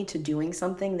emotionally to doing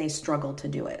something, they struggle to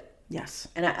do it. Yes.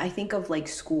 And I think of like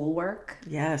schoolwork,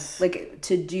 Yes. like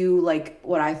to do like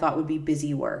what I thought would be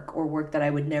busy work or work that I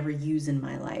would never use in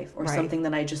my life or Right. something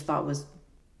that I just thought was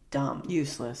dumb.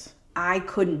 Useless. I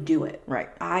couldn't do it. Right.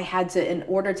 I had to, in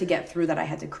order to get through that, I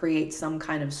had to create some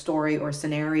kind of story or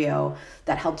scenario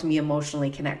that helped me emotionally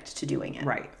connect to doing it.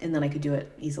 Right. And then I could do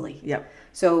it easily. Yep.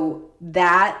 So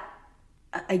that,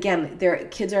 again, their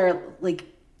kids are like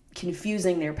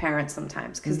confusing their parents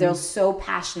sometimes because they'll so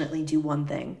passionately do one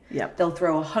thing. Yep. They'll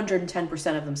throw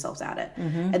 110% of themselves at it.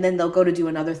 And then they'll go to do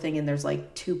another thing and there's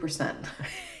like 2%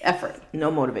 effort. No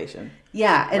motivation.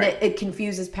 Yeah. And Right. it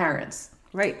confuses parents.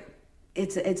 Right.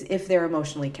 It's if they're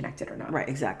emotionally connected or not. Right.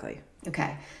 Exactly.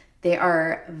 Okay. They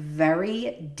are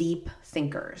very deep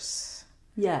thinkers,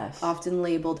 Yes. often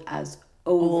labeled as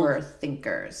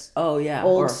overthinkers. Oh yeah.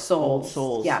 Old Or souls. Old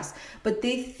souls. Yes. But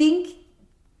they think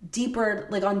deeper,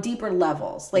 like on deeper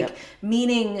levels, like Yep.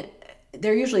 meaning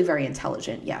they're usually very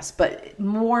intelligent, yes, but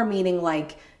more meaning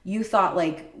like you thought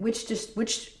like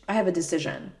which I have a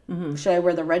decision. Should I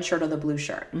wear the red shirt or the blue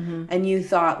shirt? And you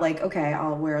thought like, okay,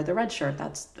 I'll wear the red shirt.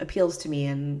 That appeals to me.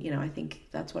 And, I think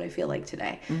that's what I feel like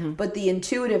today. But the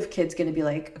intuitive kid's going to be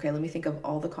like, okay, let me think of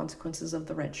all the consequences of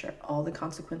the red shirt, all the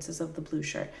consequences of the blue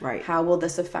shirt. Right. How will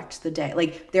this affect the day?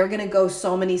 Like they're going to go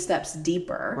so many steps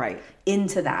deeper Right.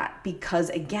 into that because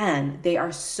again, they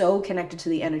are so connected to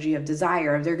the energy of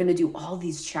desire. They're going to do all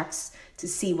these checks to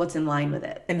see what's in line with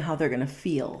it. And how they're gonna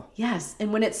feel. Yes.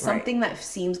 And when it's something that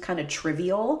seems kind of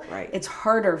trivial, Right. it's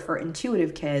harder for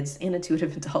intuitive kids and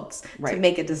intuitive adults to Right.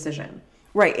 make a decision.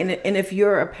 Right. And if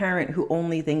you're a parent who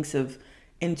only thinks of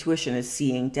intuition as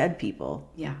seeing dead people,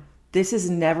 Yeah. this is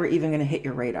never even gonna hit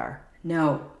your radar.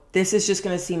 No. This is just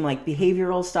going to seem like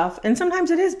behavioral stuff. And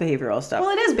sometimes it is behavioral stuff. Well,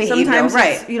 it is behavioral, sometimes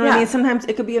right. You know what I Yeah. mean? Sometimes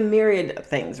it could be a myriad of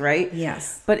things, right?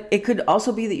 Yes. But it could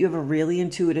also be that you have a really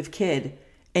intuitive kid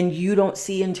and you don't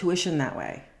see intuition that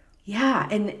way. Yeah.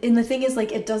 And the thing is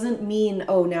like, it doesn't mean,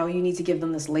 oh, now you need to give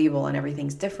them this label and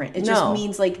everything's different. It just No.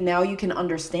 means like now you can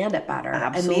understand it better and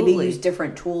Absolutely. maybe use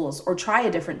different tools or try a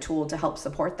different tool to help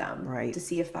support them. Right. To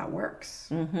see if that works.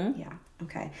 Yeah.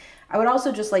 Okay. I would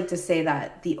also just like to say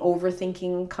that the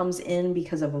overthinking comes in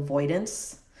because of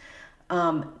avoidance.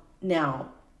 Now,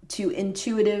 to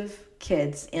intuitive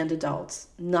kids and adults,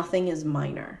 nothing is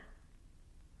minor.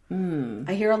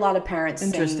 I hear a lot of parents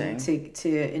saying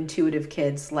to intuitive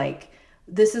kids, like,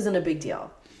 this isn't a big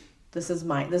deal. This is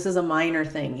a minor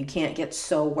thing. You can't get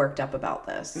so worked up about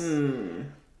this.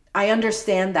 I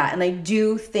understand that. And I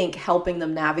do think helping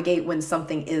them navigate when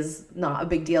something is not a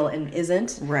big deal and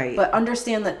isn't. Right. But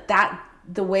understand that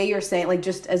the way you're saying, like,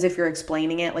 just as if you're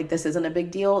explaining it, like, this isn't a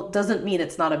big deal, doesn't mean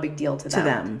it's not a big deal to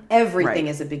them. Everything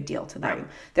is a big deal to them.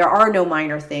 There are no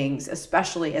minor things,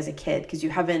 especially as a kid, because you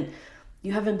haven't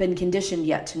been conditioned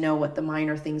yet to know what the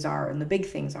minor things are and the big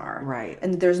things are. Right.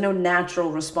 And there's no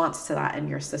natural response to that in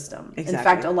your system. Exactly. In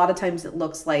fact, a lot of times it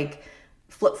looks like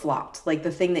flip-flopped. Like,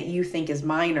 the thing that you think is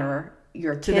minor,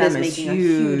 your kid is making a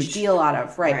huge deal out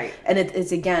of. Right. And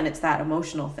it's again, it's that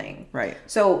emotional thing. Right.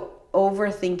 So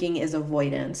overthinking is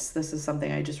avoidance. This is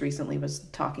something I just recently was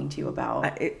talking to you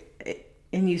about.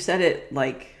 And you said it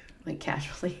like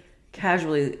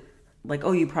casually, like,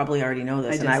 oh, you probably already know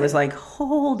this. And I was like,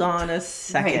 hold on a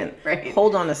second. Right.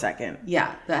 Hold on a second.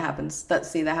 Yeah, that happens. That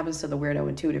happens to the weirdo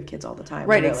intuitive kids all the time.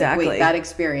 Right, exactly. Like, wait, that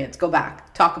experience, go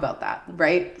back, talk about that,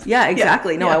 right? Yeah,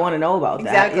 exactly. No, I want to know about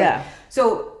that. Yeah.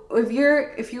 So if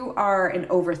you are an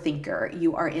overthinker,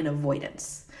 you are in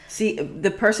avoidance. See,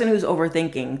 the person who's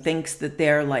overthinking thinks that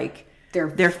they're like,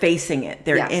 they're facing it.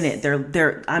 They're in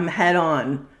it. I'm head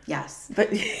on. Yes.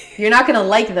 But you're not going to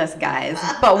like this, guys.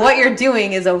 But what you're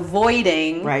doing is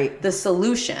avoiding the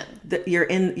solution.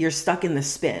 You're stuck in the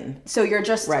spin. So you're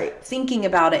just thinking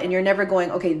about it, and you're never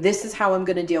going, okay, this is how I'm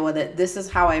going to deal with it. This is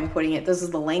how I'm putting it. This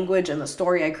is the language and the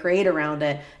story I create around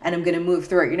it, and I'm going to move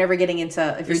through it. You're never getting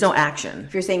into... There's no action.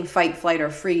 If you're saying fight, flight, or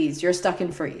freeze, you're stuck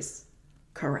in freeze.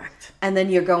 Correct. And then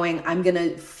you're going, I'm going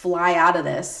to fly out of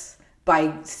this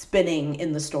by spinning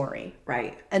in the story.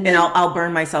 Right. And then I'll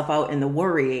burn myself out in the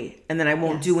worry, and then I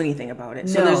won't do anything about it.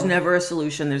 So there's never a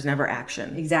solution. There's never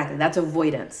action. Exactly. That's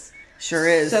avoidance. Sure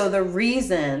is. So the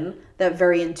reason that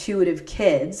very intuitive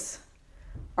kids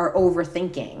are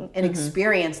overthinking and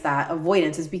experience that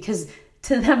avoidance is because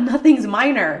to them, nothing's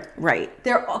minor. Right.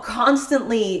 They're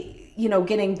constantly,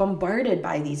 getting bombarded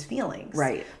by these feelings.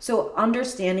 Right. So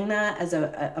understanding that as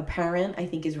a parent, I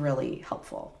think, is really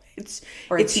helpful.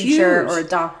 Or a it's teacher, huge. or a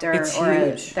doctor, it's or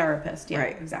huge. a therapist. Yeah,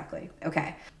 right. Exactly.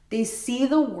 Okay. They see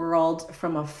the world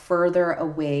from a further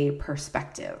away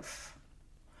perspective.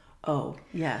 Oh,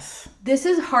 yes. This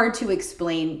is hard to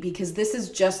explain because this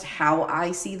is just how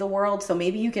I see the world. So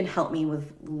maybe you can help me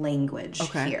with language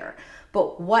here.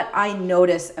 But what I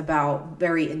notice about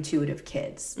very intuitive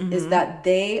kids is that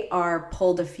they are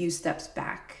pulled a few steps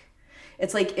back.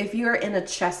 It's like if you're in a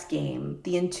chess game,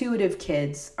 the intuitive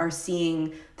kids are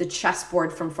seeing the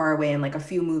chessboard from far away and like a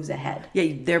few moves ahead.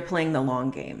 Yeah, they're playing the long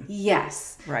game.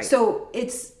 Yes. Right. So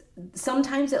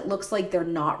sometimes it looks like they're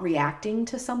not reacting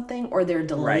to something, or they're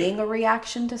delaying a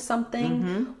reaction to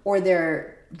something, or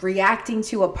they're reacting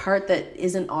to a part that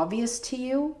isn't obvious to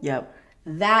you. Yep.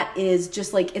 That is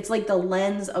just like, it's like the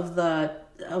lens of the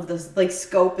like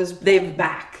scope is pulled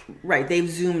back. Right. They've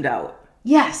zoomed out.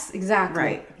 Yes, exactly.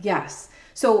 Right. Yes.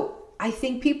 So I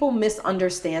think people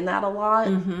misunderstand that a lot,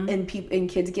 and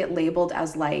kids get labeled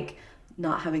as like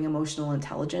not having emotional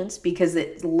intelligence because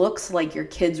it looks like your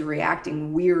kid's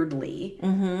reacting weirdly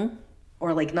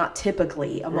or like not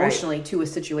typically emotionally to a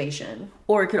situation.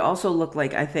 Or it could also look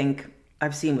like, I think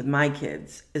I've seen with my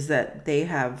kids, is that they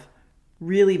have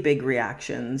really big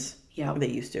reactions. Yeah. They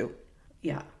used to.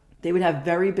 Yeah. They would have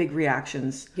very big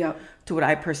reactions to what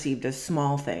I perceived as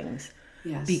small things.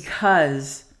 Yes.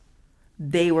 Because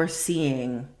they were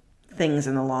seeing things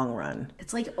in the long run.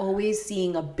 It's like always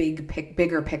seeing a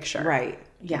bigger picture. Right.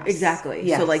 Yes. Exactly.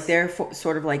 Yes. So like they're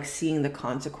sort of like seeing the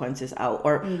consequences out,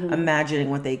 or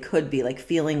imagining what they could be, like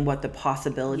feeling what the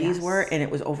possibilities were, and it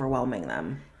was overwhelming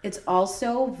them. It's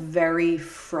also very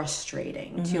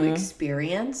frustrating to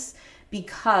experience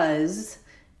because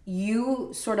you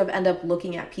sort of end up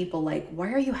looking at people like,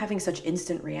 why are you having such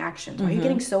instant reactions? Why are you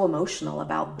getting so emotional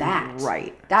about that?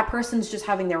 Right. That person's just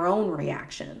having their own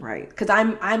reaction. Right. Because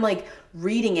I'm like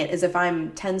reading it as if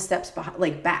I'm 10 steps behind,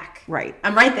 like back. Right.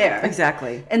 I'm right there.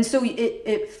 Exactly. And so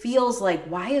it feels like,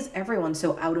 why is everyone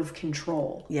so out of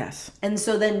control? Yes. And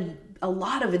so then a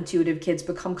lot of intuitive kids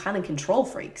become kind of control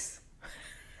freaks.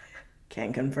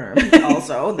 Can confirm.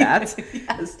 Also, that's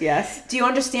yes. Do you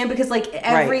understand? Because like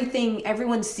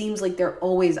everyone seems like they're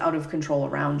always out of control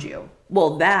around you.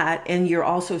 Well, that, and you're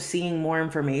also seeing more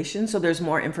information, so there's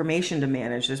more information to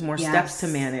manage. There's more steps to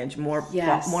manage, more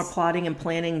plotting and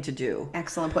planning to do.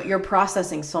 Excellent. But you're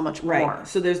processing so much more. Right.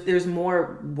 So there's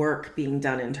more work being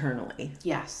done internally.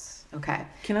 Yes. Okay.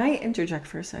 Can I interject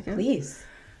for a second? Please.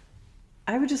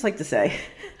 I would just like to say,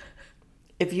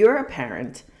 if you're a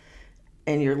parent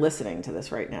and you're listening to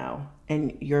this right now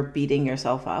and you're beating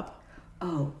yourself up,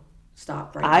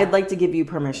 stop right I'd now. like to give you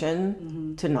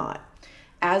permission to not.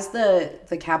 As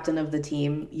the captain of the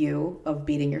team, of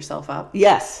beating yourself up.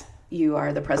 Yes. You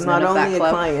are the I'm president not of that only a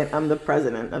club. client, I'm the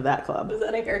president of that club. Is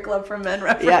that a hair club for men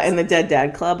reference? Yeah, and the Dead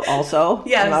Dad Club also.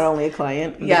 Yes. I'm not only a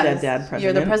client, I'm the Dead Dad president.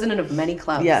 You're the president of many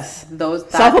clubs. Yes.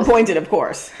 That Self-appointed, of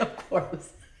course. Of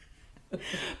course.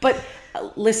 But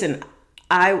listen,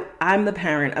 I'm the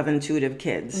parent of intuitive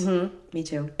kids. Mm-hmm. Me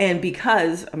too. And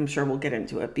because, I'm sure we'll get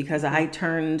into it, because I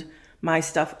turned my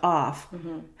stuff off,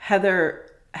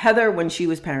 Heather, when she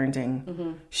was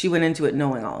parenting, she went into it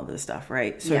knowing all of this stuff,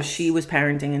 right? So she was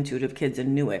parenting intuitive kids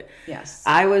and knew it. Yes.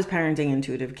 I was parenting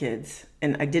intuitive kids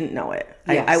and I didn't know it.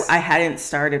 Yes. I hadn't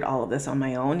started all of this on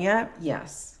my own yet.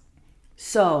 Yes.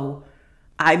 So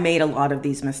I made a lot of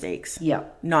these mistakes.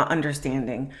 Yep. Not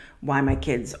understanding why my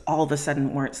kids all of a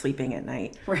sudden weren't sleeping at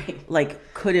night. Right.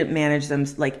 Like couldn't manage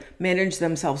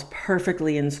themselves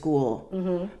perfectly in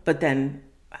school, but then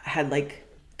had like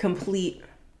complete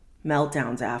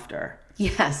meltdowns after.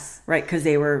 Yes. Right, because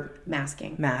they were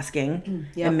masking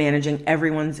and managing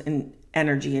everyone's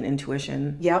energy and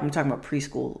intuition. Yep. I'm talking about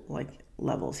preschool like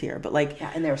levels here, but like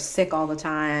and they're sick all the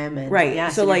time. And right. Yeah,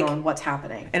 so you're like, going, what's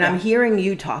happening? And I'm hearing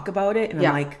you talk about it, and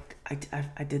I'm like,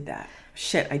 I did that.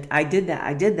 Shit, I did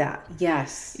that.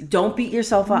 Yes. Don't beat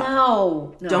yourself up.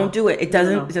 No. Don't do it. It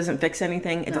No. doesn't fix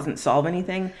anything. It doesn't solve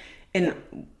anything. And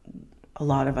a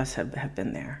lot of us have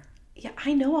been there. Yeah,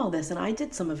 I know all this, and I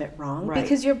did some of it wrong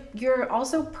because you're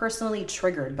also personally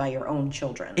triggered by your own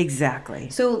children.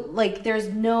 Exactly. So like, there's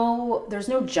no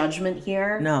judgment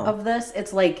here of this.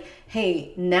 It's like,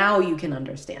 hey, now you can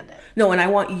understand it. No, and I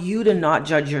want you to not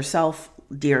judge yourself,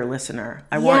 dear listener.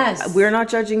 We're not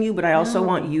judging you, but I also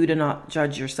want you to not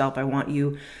judge yourself. I want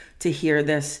you to hear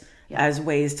this as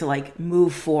ways to like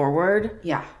move forward.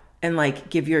 Yeah. And like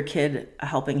give your kid a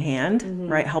helping hand,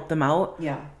 right? Help them out.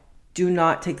 Yeah. Do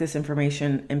not take this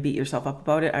information and beat yourself up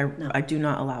about it. I do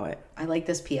not allow it. I like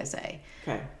this PSA.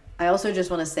 Okay. I also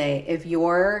just want to say, if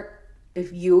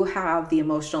you have the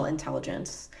emotional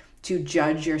intelligence to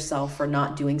judge yourself for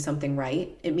not doing something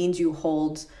right, it means you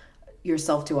hold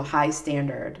yourself to a high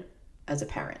standard as a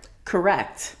parent.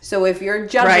 Correct. So if you're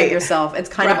judging yourself, it's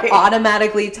kind of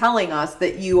automatically telling us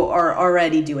that you are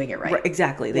already doing it right.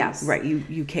 Exactly. Yes. Right.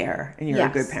 You care and you're a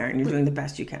good parent. You're doing the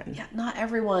best you can. Yeah. Not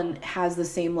everyone has the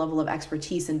same level of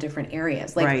expertise in different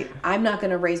areas. Like I'm not going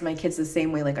to raise my kids the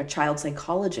same way like a child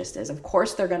psychologist is. Of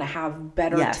course, they're going to have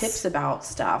better tips about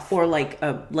stuff. Or like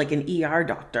an ER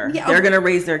doctor. Yeah. They're going to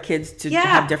raise their kids to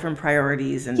have different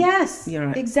priorities. And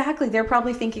exactly. They're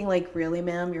probably thinking like, really,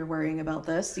 ma'am, you're worrying about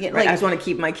this? Yeah, I just want to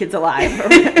keep my kids alive.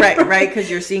 right,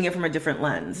 because you're seeing it from a different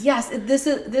lens. Yes, this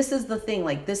is the thing.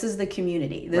 Like, this is the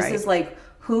community. This is like,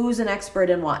 who's an expert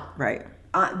in what? Right.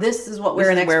 This is what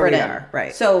we're an expert in.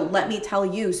 Right. So let me tell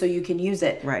you so you can use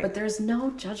it. Right. But there's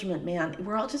no judgment, man.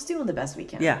 We're all just doing the best we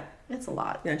can. Yeah. It's a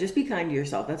lot. Yeah, just be kind to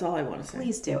yourself. That's all I want to say.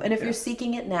 Please do. And if you're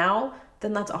seeking it now,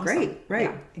 then that's awesome. Great.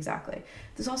 Right. Yeah, exactly.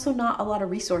 There's also not a lot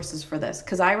of resources for this,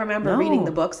 because I remember reading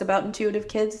the books about intuitive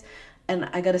kids, and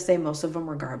I got to say, most of them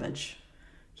were garbage.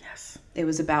 Yes. It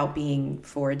was about being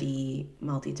 4D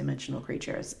multidimensional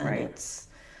creatures, and it's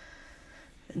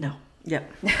no.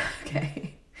 Yep.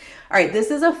 Okay. All right,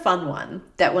 this is a fun one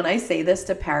that when I say this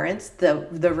to parents, the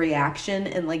reaction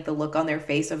and like the look on their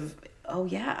face of, oh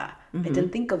yeah, I didn't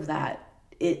think of that.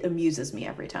 It amuses me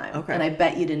every time. Okay. And I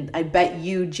bet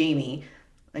you, Jamie,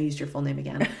 I used your full name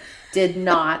again, did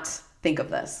not think of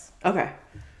this. Okay.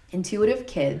 Intuitive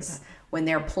kids, when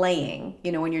they're playing,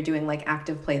 when you're doing like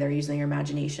active play, they're using their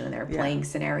imagination and they're playing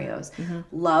scenarios,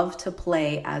 love to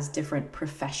play as different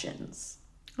professions.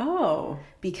 Oh.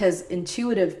 Because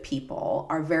intuitive people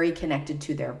are very connected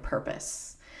to their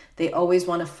purpose. They always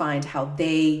want to find how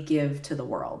they give to the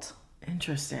world.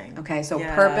 Interesting. Okay, so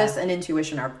purpose and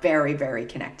intuition are very, very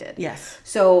connected. Yes.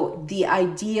 So the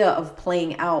idea of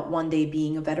playing out one day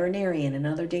being a veterinarian,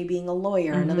 another day being a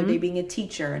lawyer, another day being a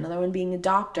teacher, another one being a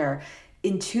doctor,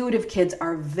 intuitive kids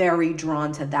are very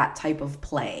drawn to that type of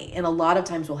play. And a lot of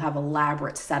times we'll have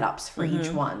elaborate setups for each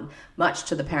one, much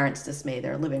to the parents' dismay.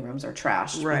 Their living rooms are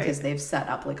trashed because they've set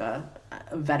up like a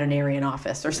veterinarian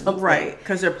office or something. Right,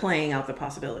 because they're playing out the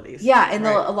possibilities. Yeah, and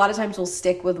a lot of times we'll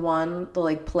stick with one. They'll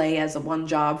like play as one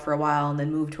job for a while and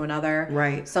then move to another.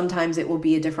 Right. Sometimes it will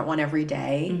be a different one every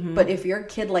day. But if your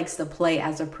kid likes to play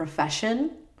as a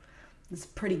profession, it's a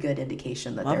pretty good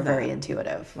indication that they're very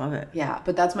intuitive. Love it. Yeah,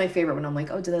 but that's my favorite when I'm like,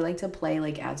 oh, do they like to play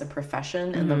like as a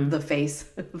profession? And the face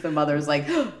of the mother's like,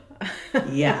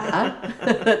 yeah,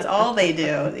 that's all they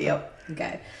do. Yep.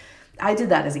 Okay. I did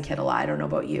that as a kid a lot. I don't know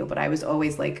about you, but I was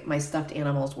always like, my stuffed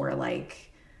animals were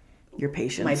like your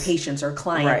patients. My patients or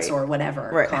clients or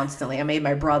whatever constantly. I made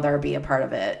my brother be a part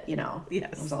of it,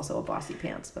 Yes. I was also a bossy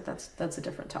pants, but that's a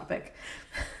different topic.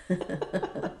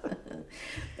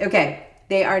 Okay.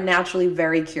 They are naturally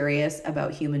very curious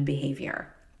about human behavior.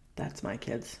 That's my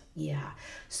kids. Yeah.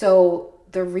 So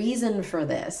the reason for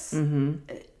this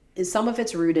is some of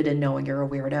it's rooted in knowing you're a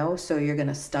weirdo. So you're going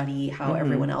to study how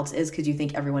everyone else is because you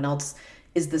think everyone else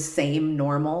is the same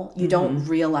normal. You don't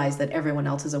realize that everyone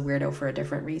else is a weirdo for a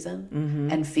different reason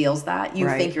and feels that. You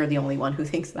think you're the only one who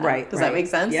thinks that. Right. Does that make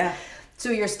sense? Yeah.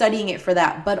 So you're studying it for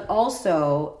that. But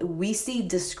also, we see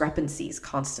discrepancies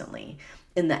constantly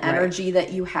in the energy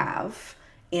that you have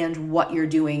and what you're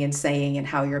doing and saying and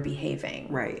how you're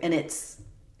behaving. Right. And it's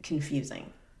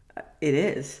confusing. It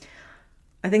is.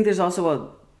 I think there's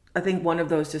also I think one of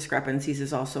those discrepancies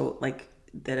is also like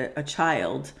that a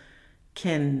child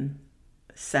can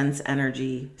sense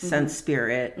energy, sense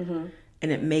spirit, and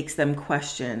it makes them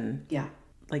question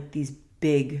like these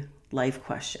big life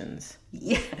questions.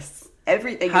 Yes.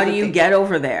 Everything. How do you get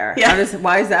over there? Yeah.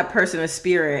 Why is that person a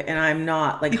spirit and I'm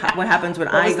not? Like, what happens when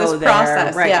I go there?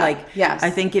 Process? Right. Yeah. Like, yes. I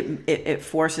think it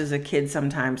forces a kid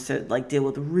sometimes to like deal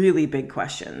with really big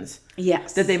questions.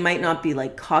 Yes. That they might not be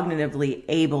like cognitively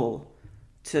able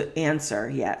to answer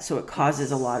yet. So it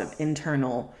causes a lot of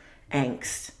internal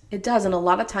angst. It does. And a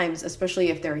lot of times, especially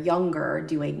if they're younger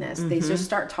doing this, they just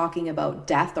start talking about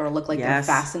death or look like they're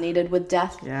fascinated with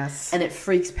death. Yes. And it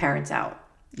freaks parents out.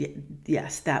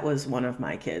 Yes, that was one of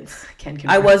my kids.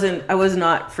 I was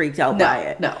not freaked out by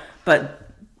it. No. But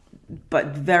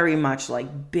very much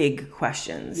like big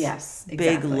questions. Yes,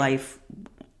 exactly. Big life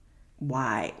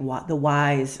why the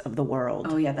whys of the world.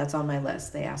 Oh yeah, that's on my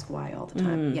list. They ask why all the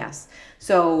time. Yes.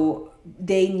 So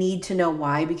they need to know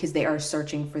why because they are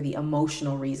searching for the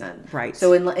emotional reason. Right.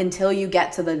 So until you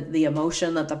get to the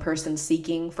emotion that the person's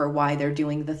seeking for why they're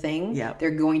doing the thing, they're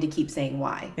going to keep saying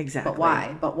why. Exactly. But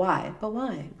why? But why? But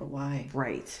why? But why?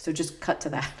 Right. So just cut to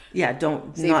that. Yeah,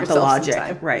 don't Save not the yourself logic. some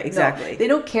time. Right, exactly. No, they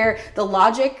don't care. The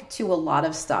logic to a lot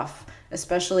of stuff,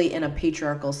 especially in a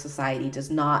patriarchal society,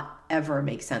 does not ever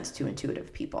make sense to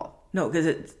intuitive people. No, because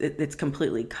it's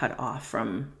completely cut off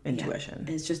from intuition.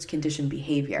 It's just conditioned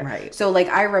behavior. Right. So like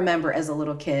I remember as a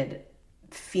little kid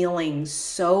feeling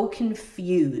so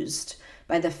confused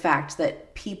by the fact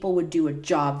that people would do a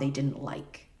job they didn't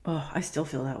like. Oh, I still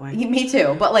feel that way. Me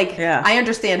too. But like I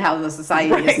understand how the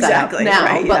society is set up now.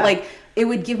 Right, but like it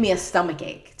would give me a stomach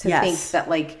ache to think that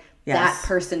like that Yes.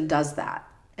 person does that.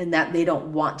 And that they don't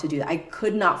want to do that. I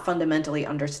could not fundamentally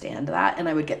understand that. And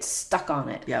I would get stuck on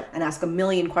it and ask a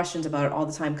million questions about it all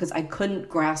the time because I couldn't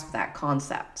grasp that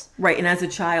concept. Right. And as a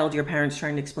child, your parents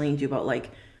trying to explain to you about like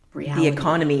reality. The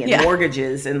economy and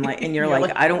mortgages and like, and you're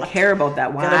like, I don't care about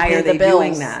that. Why are they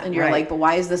doing that? And you're like, but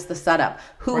why is this the setup?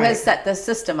 Who has set this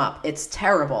system up? It's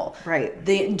terrible. Right.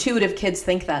 The intuitive kids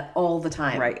think that all the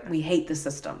time. Right. We hate the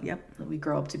system. Yep. We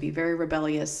grow up to be very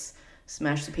rebellious,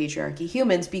 smash the patriarchy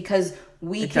humans because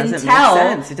we It can doesn't tell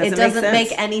make sense. It doesn't make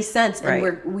make any sense. Right.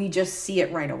 And we just see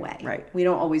it right away. Right. We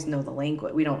don't always know the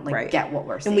language. We don't get what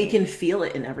we're saying. And we can feel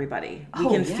it in everybody. We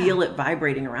can feel it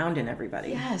vibrating around in everybody.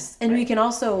 Yes. And we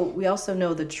also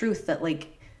know the truth that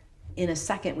like in a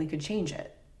second we could change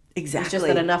it. Exactly. It's just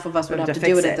that enough of us would have to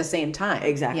do it at the same time.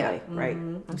 Exactly. Yeah. Right.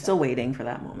 I'm still waiting for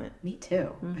that moment. Me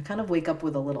too. I kind of wake up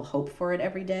with a little hope for it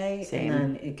every day. Same.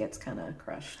 And then it gets kind of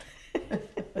crushed.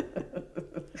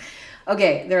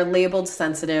 Okay, they're labeled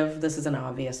sensitive. This is an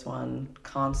obvious one.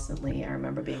 Constantly, I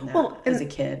remember being that as a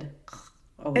kid.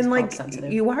 Always And like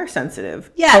sensitive. you are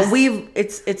sensitive. Yes. But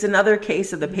it's another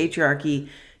case of the patriarchy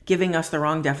giving us the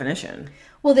wrong definition.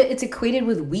 Well, it's equated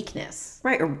with weakness.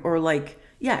 Right. Or like,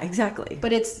 yeah, exactly.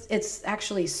 But it's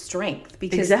actually strength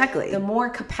because Exactly. the more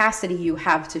capacity you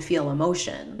have to feel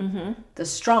emotion, the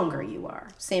stronger you are.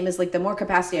 Same as like the more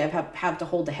capacity I have to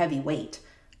hold a heavy weight,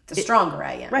 the stronger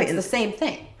I am. Right. It's the same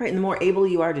thing. Right. And the more able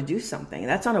you are to do something,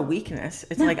 that's not a weakness.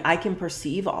 It's like I can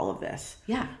perceive all of this.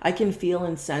 Yeah. I can feel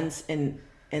and sense and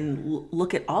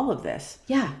look at all of this.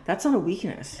 Yeah. That's not a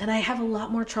weakness. And I have a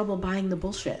lot more trouble buying the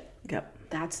bullshit. Yep.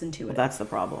 That's intuitive. Well, that's the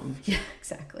problem. Yeah,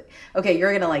 exactly. Okay,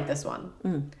 you're going to like this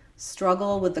one.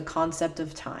 Struggle with the concept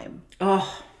of time.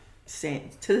 Oh, same.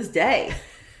 To this day.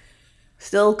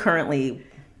 Still currently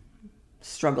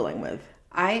struggling with.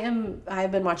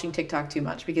 I've been watching TikTok too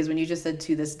much because when you just said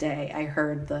to this day, I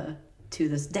heard the to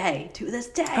this day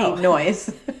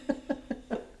noise.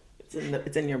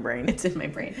 It's in your brain. It's in my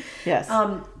brain. Yes.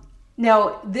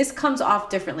 Now, this comes off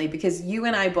differently because you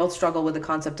and I both struggle with the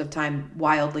concept of time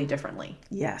wildly differently.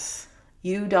 Yes.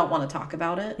 You don't want to talk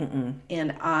about it,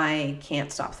 and I can't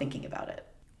stop thinking about it.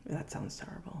 That sounds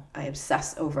terrible. I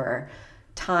obsess over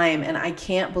time, and I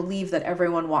can't believe that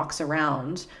everyone walks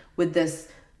around with this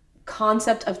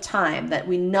concept of time that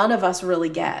none of us really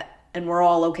get, and we're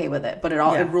all okay with it, but it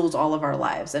rules all of our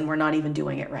lives, and we're not even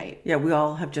doing it right. Yeah, we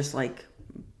all have just like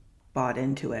bought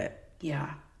into it.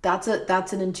 Yeah. That's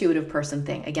an intuitive person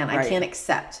thing. Again, I Right. can't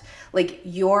accept. Like,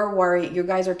 you're worried. You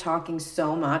guys are talking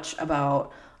so much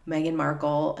about Meghan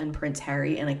Markle and Prince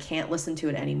Harry, and I can't listen to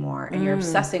it anymore. And you're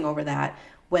obsessing over that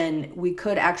when we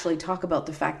could actually talk about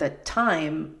the fact that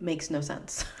time makes no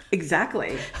sense.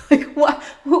 Exactly. Like,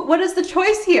 what is the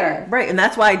choice here? Right. And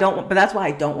that's why I don't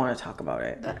want to talk about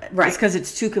it. Right. It's because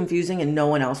it's too confusing and no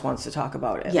one else wants to talk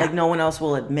about it. Yeah. Like, no one else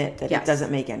will admit that Yes. it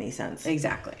doesn't make any sense.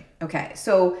 Exactly. Okay.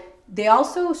 So they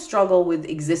also struggle with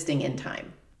existing in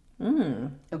time.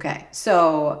 Okay.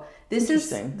 So this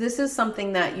is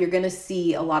something that you're going to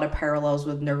see a lot of parallels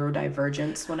with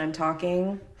neurodivergence when I'm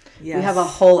talking. Yes. We have a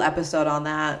whole episode on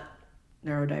that,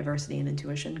 neurodiversity and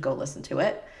intuition. Go listen to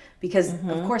it, because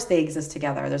of course they exist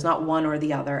together. There's not one or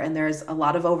the other, and there's a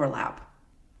lot of overlap.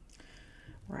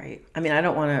 Right. I mean, I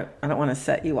don't want to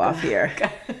set you off here.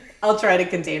 I'll try to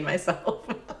contain myself.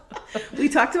 We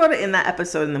talked about it in that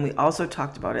episode, and then we also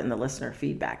talked about it in the listener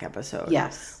feedback episode.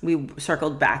 Yes. We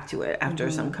circled back to it after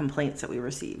some complaints that we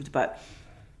received, but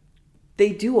they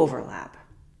do overlap.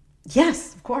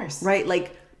 Yes, of course. Right?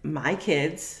 Like, my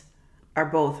kids are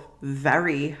both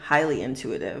very highly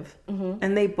intuitive,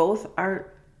 and they both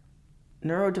are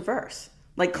neurodiverse,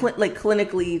 like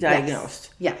clinically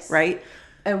diagnosed. Yes. Right?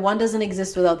 And one doesn't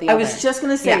exist without the I other. was just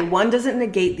going to say, Yeah. one doesn't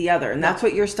negate the other. And that's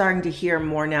what you're starting to hear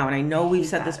more now. And I know we've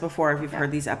said this that. before if you've heard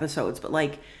these episodes, but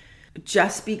like,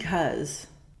 just because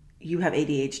you have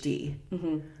ADHD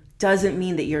doesn't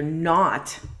mean that you're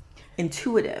not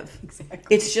intuitive.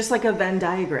 Exactly. It's just like a Venn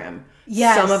diagram.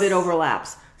 Yes. Some of it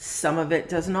overlaps, some of it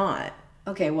does not.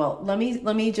 Okay, well, let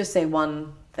me just say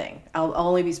one thing. I'll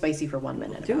only be spicy for 1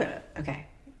 minute. Do about it. Okay.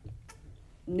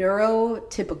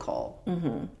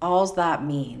 Neurotypical. All that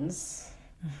means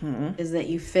is that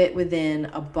you fit within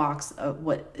a box of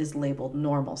what is labeled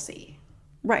normalcy.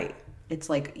 Right. It's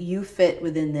like you fit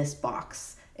within this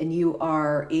box and you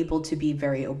are able to be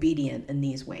very obedient in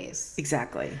these ways.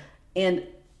 Exactly. And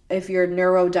if you're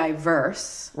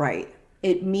neurodiverse, Right.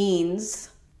 it means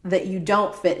that you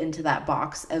don't fit into that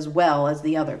box as well as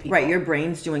the other people. Right. Your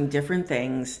brain's doing different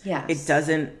things. Yes. It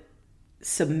doesn't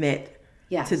submit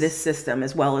Yes. to this system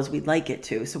as well as we'd like it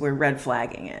to. So we're red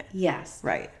flagging it. Yes.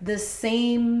 Right. The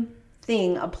same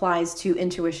thing applies to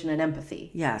intuition and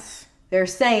empathy. Yes. They're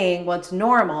saying what's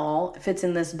normal fits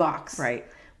in this box. Right.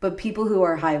 But people who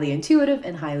are highly intuitive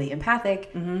and highly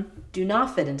empathic do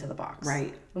not fit into the box.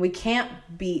 Right. And we can't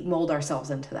mold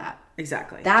ourselves into that.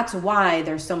 Exactly. That's why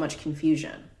there's so much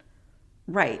confusion.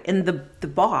 Right. And the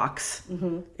box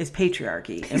is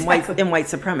patriarchy and white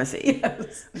supremacy.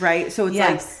 Yes. Right. So it's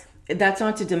Yes. like, that's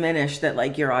not to diminish that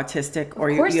like you're autistic or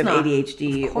you course have not.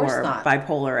 ADHD Of course or not.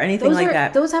 bipolar or anything like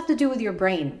that. Those have to do with your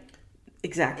brain.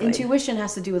 Exactly. Intuition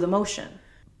has to do with emotion.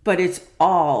 But it's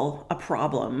all a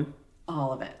problem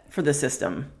All of it. for the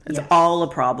system. It's Yes. all a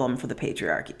problem for the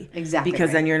patriarchy. Exactly Because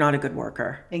right. then you're not a good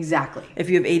worker. Exactly. If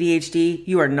you have ADHD,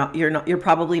 you're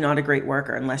probably not a great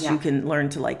worker unless Yeah. you can learn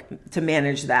to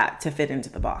manage that to fit into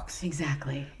the box.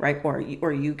 Exactly. Right? Or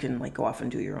you can like go off and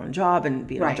do your own job and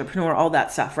be an Right. entrepreneur, all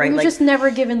that stuff, right? You're Like, just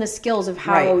never given the skills of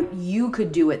how Right. you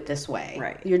could do it this way.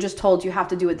 Right. You're just told you have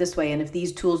to do it this way, and if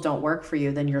these tools don't work for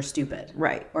you, then you're stupid.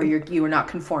 Right. Or you are not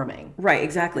conforming. right,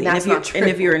 exactly. That's not true. And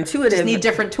if you're intuitive, Just need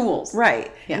different tools.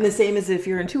 right. Yeah. And the same as if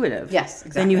you're intuitive. Yes,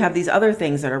 Then you exactly. have these other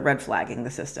things that are red flagging the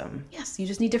system. Yes, you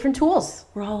just need different tools.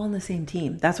 We're all on the same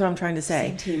team. That's what I'm trying to say.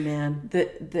 Same team, man.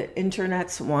 The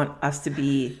internets want us to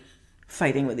be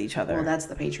fighting with each other. Well, that's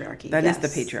the patriarchy. That is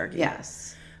Yes. the patriarchy.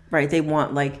 Yes. Right? They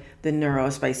want like the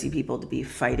neurospicy people to be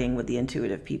fighting with the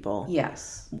intuitive people.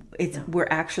 Yes. We're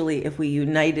actually, if we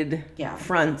united Yeah.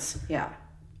 fronts, Yeah.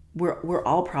 we're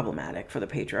all problematic for the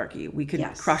patriarchy. We could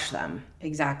Yes. crush them.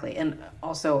 Exactly. And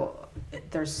also,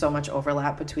 there's so much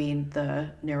overlap between the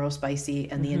neurospicy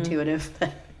and the intuitive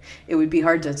that it would be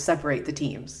hard to separate the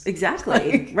teams.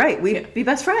 Exactly. Right. We'd be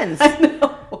best friends.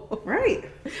 No. Right.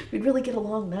 We'd really get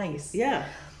along nice. Yeah.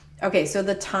 Okay, so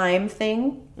the time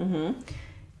thing,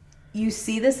 you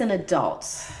see this in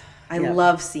adults. I Yep.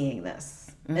 love seeing this.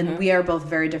 And we are both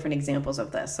very different examples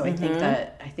of this. So I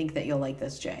think that you'll like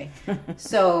this, Jay.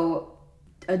 So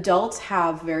adults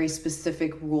have very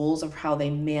specific rules of how they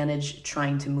manage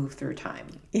trying to move through time.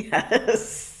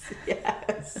 Yes.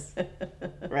 Yes.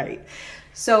 Right.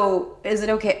 So is it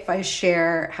okay if I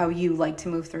share how you like to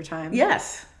move through time?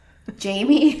 Yes.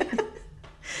 Jamie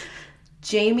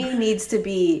needs to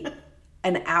be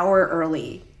an hour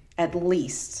early at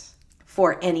least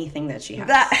for anything that she has.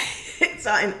 It's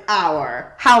an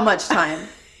hour. How much time?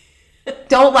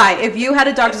 Don't lie. If you had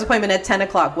a doctor's appointment at 10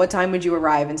 o'clock, what time would you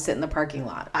arrive and sit in the parking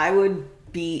lot? I would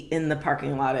be in the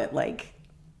parking lot at like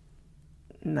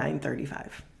 9:35.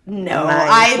 No,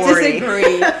 I 9:40.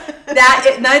 disagree. That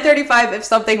at 9:35, if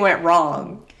something went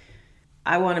wrong.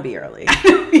 I want to be early.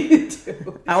 You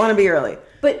do. I want to be early.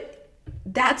 But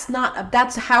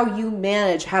that's how you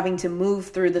manage having to move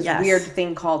through this weird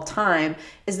thing called time,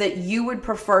 is that you would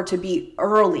prefer to be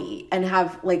early and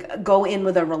have like go in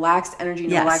with a relaxed energy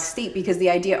and a relaxed state, because the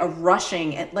idea of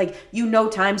rushing and like,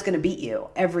 time's going to beat you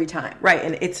every time. Right.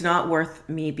 And it's not worth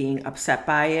me being upset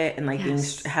by it and like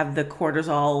have the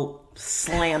cortisol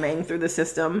slamming through the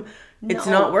system. It's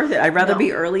not worth it. I'd rather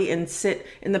be early and sit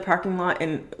in the parking lot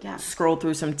and scroll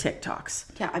through some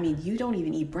TikToks. Yeah, I mean, you don't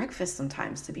even eat breakfast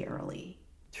sometimes to be early.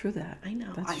 True that. I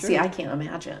know. That's true. See, I can't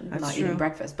imagine not eating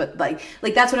breakfast. But like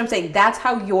that's what I'm saying. That's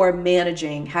how you're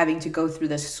managing having to go through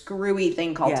this screwy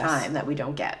thing called time that we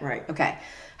don't get. Right. Okay.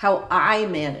 How I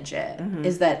manage it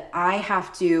is that I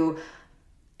have to.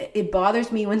 It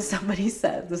bothers me when somebody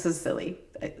says, "This is silly.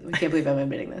 I can't believe I'm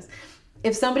admitting this."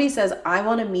 If somebody says, "I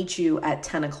want to meet you at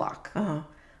 10 o'clock,"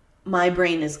 my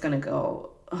brain is going to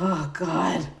go, "Oh,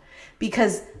 God."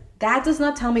 Because that does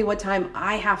not tell me what time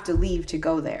I have to leave to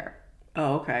go there.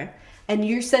 Oh, okay. And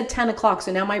you said 10 o'clock,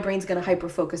 so now my brain's going to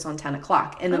hyper-focus on 10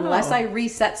 o'clock. And unless I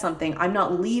reset something, I'm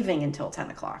not leaving until 10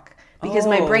 o'clock. Because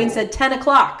my brain said 10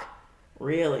 o'clock.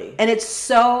 Really? And it's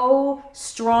so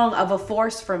strong of a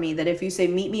force for me that if you say,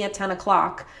 meet me at 10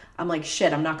 o'clock, I'm like,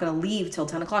 shit, I'm not going to leave till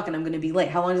 10 o'clock and I'm going to be late.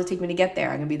 How long does it take me to get there?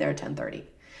 I'm going to be there at 10:30.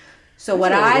 So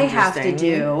what I have to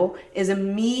do is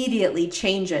immediately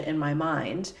change it in my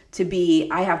mind to be,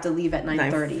 I have to leave at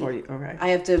 9:30. Okay. I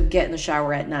have to get in the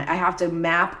shower at 9. I have to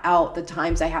map out the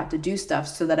times I have to do stuff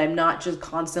so that I'm not just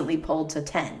constantly pulled to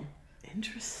 10.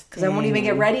 Interesting. Because I won't even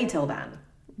get ready till then.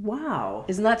 Wow.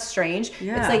 Isn't that strange?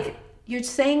 Yeah. It's like, you're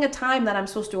saying a time that I'm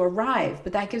supposed to arrive,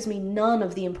 but that gives me none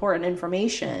of the important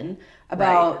information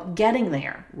about getting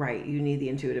there. Right. You need the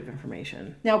intuitive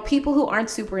information. Now, people who aren't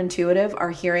super intuitive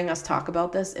are hearing us talk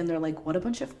about this and they're like, what a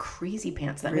bunch of crazy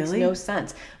pants. That makes no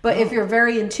sense. But if you're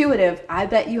very intuitive, I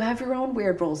bet you have your own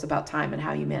weird rules about time and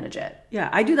how you manage it. Yeah.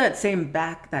 I do that same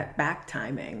back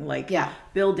timing, like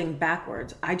building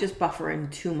backwards. I just buffer in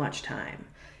too much time.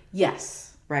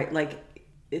 Yes. Right. Like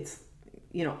it's,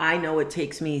 I know it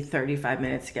takes me 35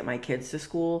 minutes to get my kids to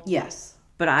school. Yes.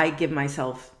 But I give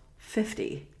myself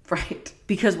 50. Right.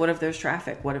 Because what if there's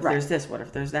traffic? What if there's this? What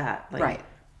if there's that? Like, right.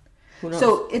 Who knows?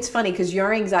 So it's funny because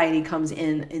your anxiety comes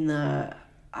in the,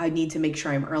 I need to make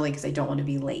sure I'm early because I don't want to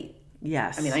be late.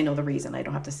 Yes. I mean, I know the reason. I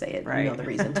don't have to say it. Right. You know the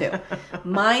reason too.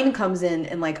 Mine comes in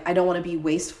and like, I don't want to be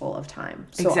wasteful of time.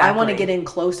 So I want to get in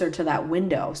closer to that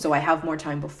window. So I have more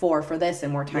time before for this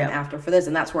and more time after for this.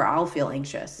 And that's where I'll feel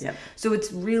anxious. Yep. So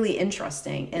it's really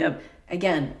interesting. And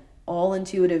again, all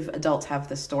intuitive adults have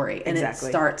this story. And it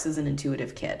starts as an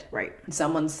intuitive kid. Right. And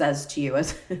someone says to you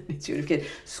as an intuitive kid,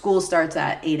 school starts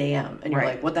at 8 a.m. And you're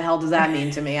like, what the hell does that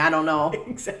mean to me? I don't know.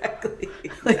 Exactly.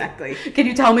 Can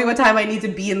you tell me what time I need to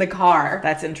be in the car?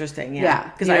 That's interesting. Yeah.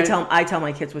 Because I tell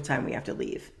my kids what time we have to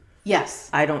leave. Yes.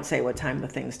 I don't say what time the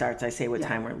thing starts. I say what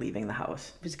time we're leaving the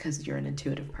house. Because you're an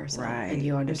intuitive person. Right. And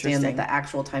you understand that the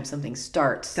actual time something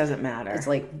starts doesn't matter. It's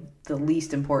like the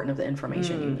least important of the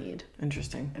information you need.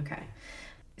 Interesting. Okay.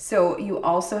 So you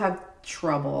also have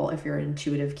trouble, if you're an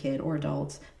intuitive kid or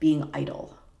adult, being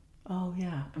idle. Oh,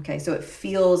 yeah. Okay, so it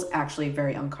feels actually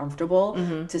very uncomfortable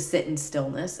to sit in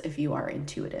stillness if you are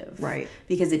intuitive. Right.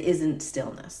 Because it isn't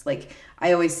stillness. Like,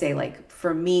 I always say, like,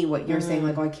 for me, what you're saying,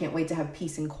 like, oh, I can't wait to have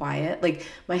peace and quiet. Like,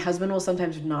 my husband will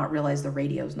sometimes not realize the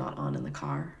radio's not on in the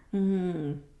car.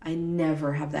 I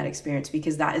never have that experience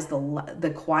because that is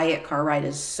the quiet car ride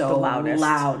is so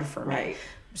loud for me. Right.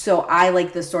 So I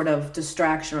like this sort of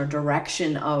distraction or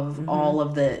direction of all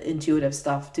of the intuitive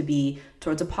stuff to be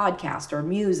towards a podcast or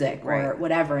music or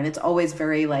whatever. And it's always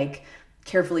very like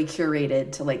carefully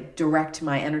curated to like direct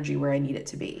my energy where I need it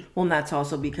to be. Well, and that's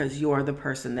also because you're the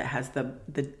person that has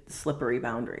the slippery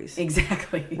boundaries.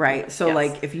 Exactly. Right. So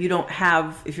like if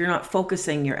you're not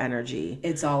focusing your energy,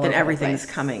 it's all then over everything's the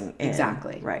place. coming in.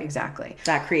 Exactly. Right. Exactly.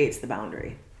 That creates the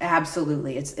boundary.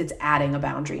 Absolutely. It's adding a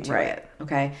boundary to it.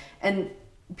 Okay. And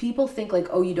people think like,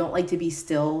 oh, you don't like to be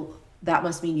still. That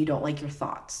must mean you don't like your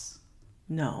thoughts.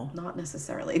 No. Not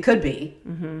necessarily. It could be.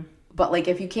 But like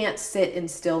if you can't sit in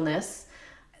stillness,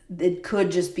 it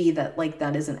could just be that like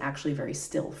that isn't actually very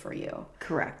still for you.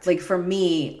 Correct. Like for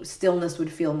me, stillness would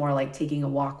feel more like taking a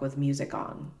walk with music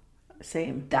on.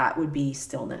 Same. That would be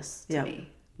stillness to me.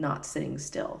 Not sitting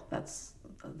still.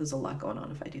 There's a lot going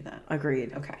on if I do that.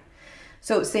 Agreed. Okay.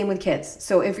 So same with kids.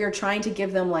 So if you're trying to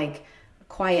give them like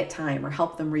quiet time or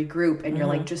help them regroup and you're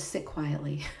like, just sit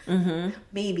quietly,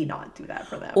 maybe not do that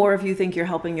for them. Or if you think you're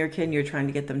helping your kid and you're trying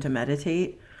to get them to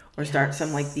meditate or start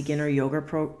some like beginner yoga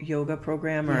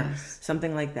program or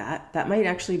something like that. That might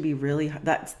actually be really,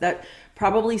 that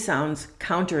probably sounds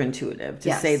counterintuitive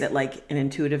to say that like an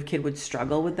intuitive kid would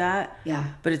struggle with that. Yeah.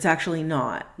 But it's actually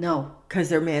not. No. Because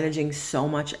they're managing so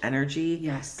much energy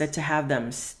that to have them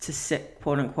to sit,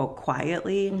 quote unquote,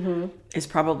 quietly is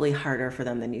probably harder for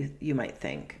them than you might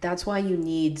think. That's why you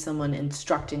need someone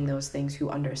instructing those things who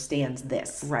understands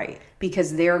this. Right.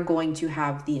 Because they're going to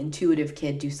have the intuitive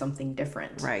kid do something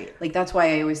different. Right. Like, that's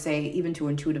why I always say, even to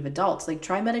intuitive adults, like,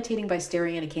 try meditating by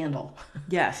staring at a candle.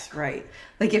 Yes, right.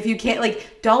 Like, if you can't,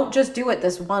 like, don't just do it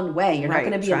this one way. You're not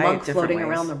going to be a monk floating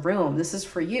around the room. This is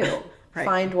for you.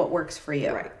 Find what works for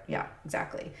you. Right. Yeah,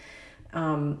 exactly.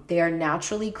 They are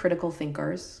naturally critical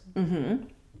thinkers. Mm-hmm.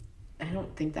 I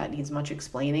don't think that needs much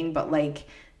explaining, but like,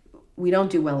 we don't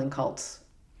do well in cults.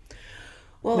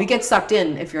 Well, we get sucked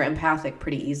in if you're empathic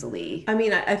pretty easily. I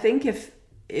mean, I think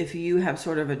if you have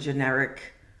sort of a generic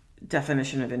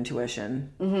definition of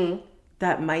intuition,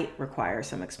 that might require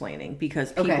some explaining,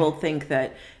 because people think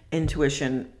that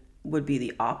intuition would be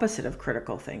the opposite of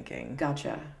critical thinking.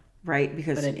 Gotcha. Right?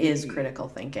 Because but it is critical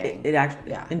thinking. It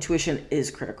actually, intuition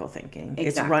is critical thinking. Exactly.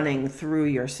 It's running through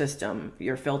your system,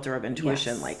 your filter of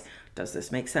intuition. Yes. Like, does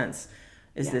this make sense?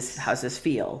 How's this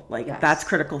feel? Like, that's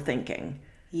critical thinking.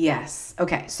 Yes.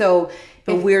 Okay. So,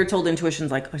 but we're told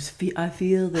intuition's like, I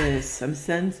feel this. I'm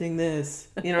sensing this.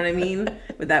 You know what I mean?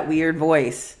 With that weird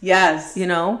voice. Yes. You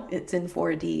know? It's in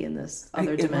 4D in this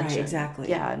other dimension. Right, exactly.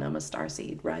 Yeah, and I'm a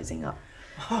starseed rising up.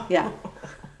 Yeah.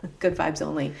 Good vibes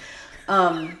only.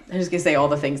 I'm just going to say all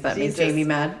the things that make Jamie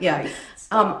mad. Yeah.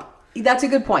 That's a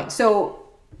good point. So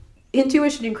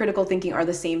intuition and critical thinking are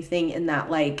the same thing in that,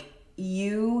 like,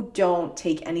 you don't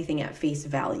take anything at face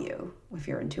value if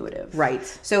you're intuitive. Right.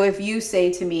 So if you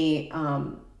say to me,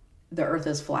 the earth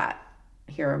is flat,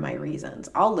 here are my reasons.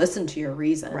 I'll listen to your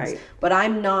reasons. Right. But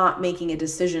I'm not making a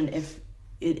decision if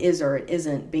it is or it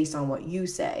isn't based on what you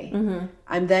say. Mm-hmm.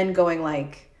 I'm then going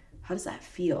like, how does that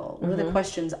feel? What are the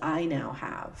questions I now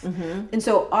have? Mm-hmm. And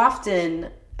so often,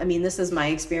 I mean, this is my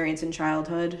experience in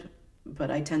childhood, but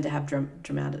I tend to have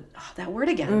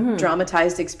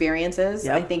dramatized experiences.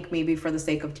 Yep. I think maybe for the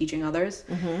sake of teaching others,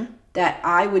 that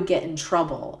I would get in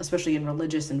trouble, especially in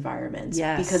religious environments,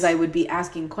 because I would be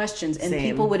asking questions and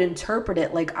people would interpret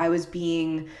it like I was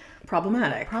being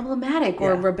problematic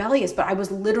or rebellious, but I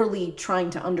was literally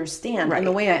trying to understand. Right. And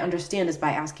the way I understand is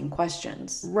by asking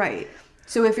questions. Right.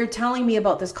 So if you're telling me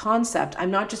about this concept,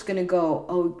 I'm not just going to go,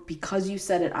 oh, because you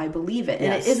said it, I believe it.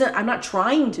 And it isn't, I'm not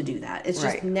trying to do that. It's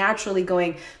just naturally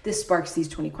going, this sparks these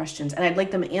 20 questions and I'd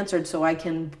like them answered so I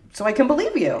can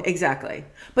believe you. Exactly.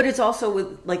 But it's also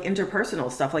with like interpersonal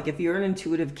stuff. Like if you're an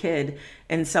intuitive kid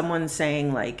and someone's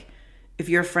saying like, if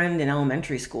your friend in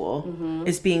elementary school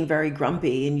is being very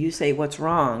grumpy and you say, what's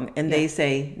wrong? And they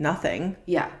say nothing.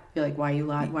 Yeah. You're like, why are you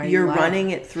lying? You're running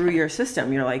it through your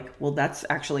system. You're like, well, that's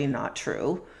actually not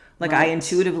true. Like I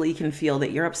intuitively can feel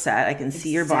that you're upset. I can see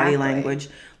your body language.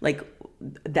 Like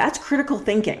that's critical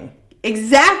thinking.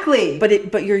 Exactly.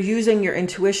 But you're using your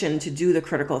intuition to do the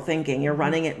critical thinking. You're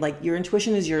running it like your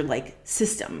intuition is your like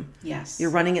system. Yes.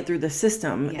 You're running it through the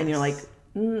system and you're like,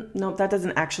 no, that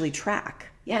doesn't actually track.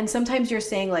 Yeah, and sometimes you're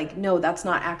saying like, no, that's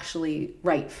not actually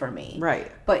right for me.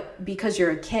 Right. But because you're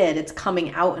a kid, it's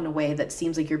coming out in a way that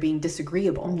seems like you're being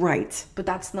disagreeable. Right. But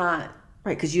that's not...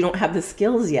 Right, because you don't have the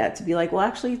skills yet to be like, well,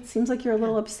 actually, it seems like you're a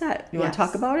little upset. You want to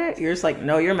talk about it? You're just like,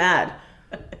 no, you're mad.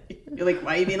 You're like,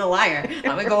 why are you being a liar? I'm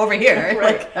going to go over here.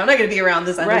 Right. Like, I'm not going to be around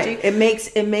this energy. Right. It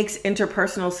makes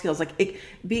interpersonal skills. Like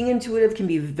being intuitive can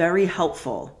be very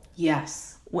helpful. Yes.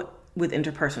 With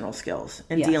interpersonal skills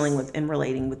and dealing with and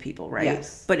relating with people, right?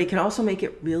 Yes. But it can also make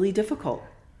it really difficult.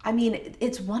 I mean,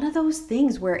 it's one of those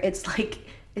things where it's like,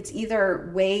 it's either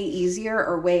way easier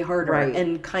or way harder. Right.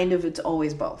 And kind of it's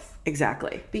always both.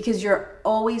 Exactly. Because you're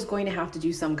always going to have to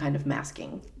do some kind of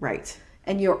masking. Right.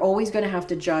 And you're always going to have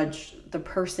to judge the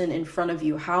person in front of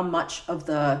you. How much of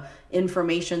the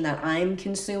information that I'm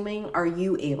consuming are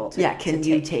you able to can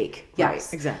you take? Yes.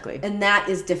 Right, exactly. And that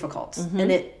is difficult.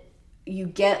 And you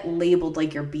get labeled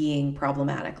like you're being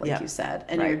problematic, like you said,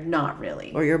 and you're not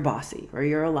really. Or you're bossy, or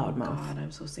you're a loudmouth. God,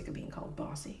 I'm so sick of being called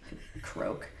bossy.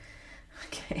 Croak.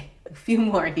 Okay, a few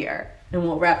more here, and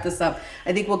we'll wrap this up.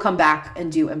 I think we'll come back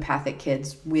and do empathic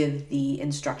kids with the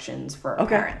instructions for our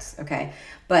parents. Okay,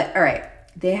 but all right,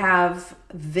 they have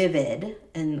vivid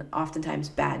and oftentimes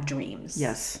bad dreams.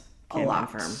 Yes, a lot.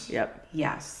 Confirm. Yep.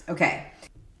 Yes. Okay.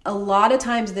 A lot of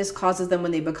times this causes them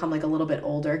when they become like a little bit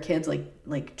older, kids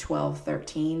like 12,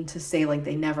 13, to say like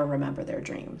they never remember their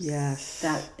dreams. Yes.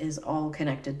 That is all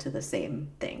connected to the same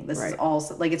thing. This Right. is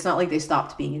also like, it's not like they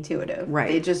stopped being intuitive. Right.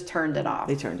 They just turned it off.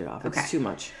 They turned it off. Okay. It's too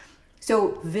much.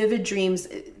 So vivid dreams,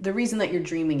 the reason that you're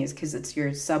dreaming is because it's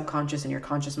your subconscious and your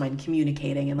conscious mind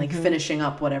communicating and like finishing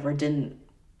up whatever, things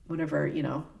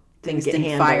Get didn't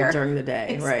handled fire during the day.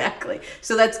 Exactly.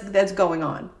 So that's going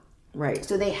on. Right.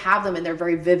 So they have them and they're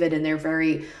very vivid and they're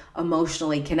very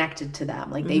emotionally connected to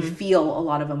them. Like they feel a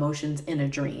lot of emotions in a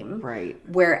dream. Right.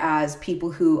 Whereas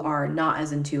people who are not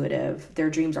as intuitive, their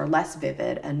dreams are less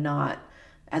vivid and not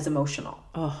as emotional.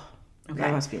 Oh, Okay.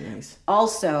 that must be nice.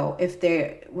 Also,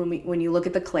 when you look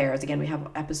at the clairs, again, we have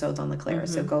episodes on the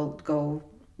clairs, so go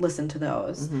listen to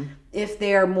those. If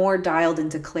they are more dialed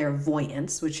into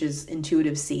clairvoyance, which is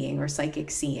intuitive seeing or psychic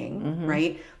seeing,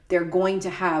 right? They're going to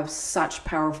have such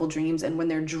powerful dreams, and when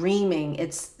they're dreaming,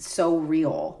 it's so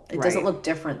real. It doesn't look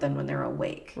different than when they're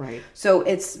awake. Right. So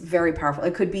it's very powerful.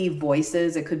 It could be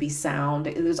voices, it could be sound.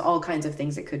 There's all kinds of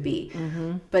things it could be.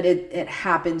 But it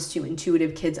happens to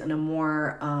intuitive kids in a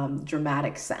more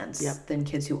dramatic sense than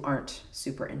kids who aren't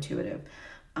super intuitive.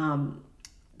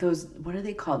 Those, what are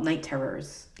they called? Night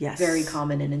terrors. Yes. Very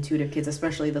common in intuitive kids,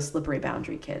 especially the slippery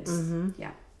boundary kids.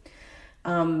 Yeah.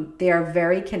 They are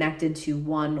very connected to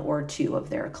one or two of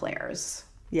their clairs.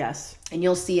 Yes. And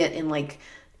you'll see it in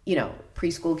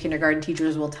preschool, kindergarten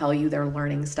teachers will tell you their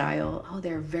learning style. Oh,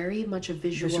 they're very much a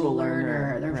visual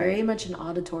learner. They're very much an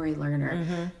auditory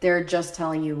learner. They're just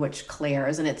telling you which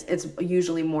clairs. And it's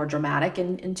usually more dramatic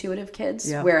in intuitive kids.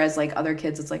 Yeah. Whereas like other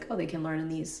kids, it's like, oh, they can learn in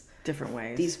these Different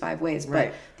ways. These 5 ways.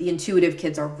 Right. But the intuitive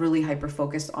kids are really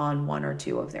hyper-focused on one or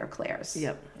two of their clairs.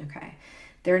 Yep. Okay.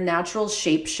 They're natural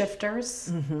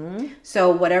shapeshifters.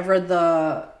 So whatever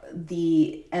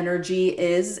the energy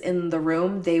is in the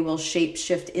room, they will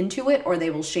shapeshift into it, or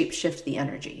they will shapeshift the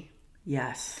energy.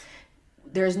 Yes.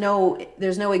 There's no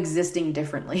existing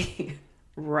differently.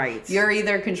 Right. You're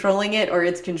either controlling it or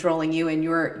it's controlling you, and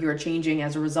you're changing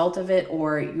as a result of it,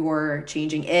 or you're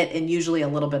changing it, and usually a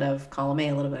little bit of column A,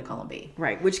 a little bit of column B.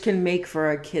 Right. Which can make for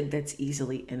a kid that's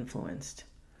easily influenced.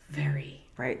 Very.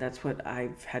 Right. That's what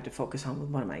I've had to focus on with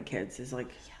one of my kids, is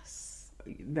like,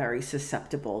 very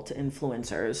susceptible to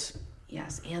influencers.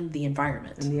 Yes, and the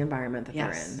environment. And the environment that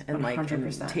they're in. And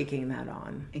 100%. and taking that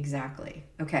on. Exactly.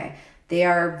 Okay. They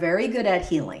are very good at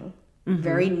healing.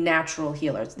 Very natural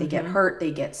healers. They get hurt,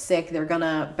 they get sick, they're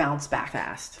gonna bounce back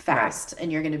fast,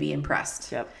 and you're gonna be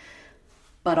impressed. Yep.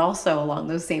 But also along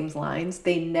those same lines,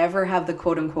 they never have the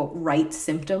quote unquote right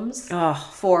symptoms Oh.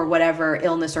 for whatever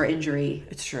illness or injury.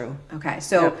 It's true. Okay.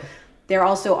 So they're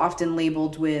also often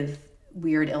labeled with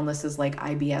weird illnesses like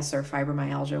IBS or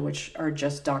fibromyalgia, which are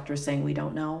just doctors saying we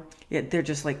don't know. Yeah, they're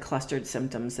just like clustered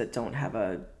symptoms that don't have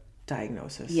a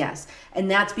diagnosis. Yes. And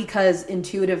that's because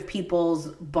intuitive people's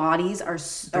bodies are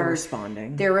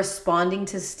responding. They're responding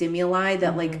to stimuli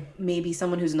that like maybe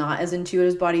someone who's not as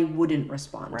intuitive's body wouldn't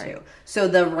respond to. So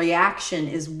the reaction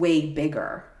is way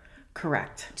bigger.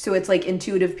 Correct. So it's like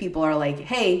intuitive people are like,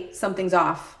 hey, something's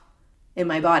off in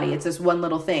my body. It's this one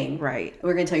little thing. Right.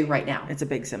 We're going to tell you right now. It's a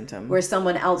big symptom. Where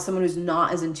someone who's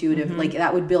not as intuitive, like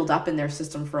that would build up in their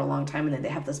system for a long time, and then they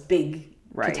have this big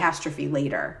catastrophe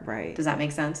later. Right. Does that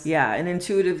make sense? Yeah. And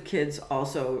intuitive kids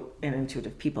also, and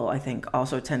intuitive people, I think,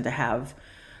 also tend to have,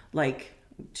 like,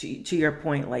 to your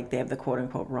point, like they have the quote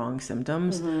unquote wrong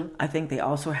symptoms. I think they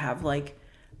also have like,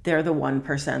 they're the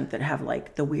 1% that have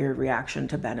like the weird reaction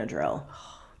to Benadryl.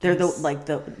 They're the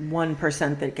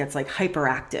 1% that gets like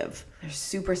hyperactive. They're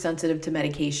super sensitive to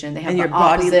medication. They have And the your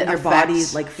body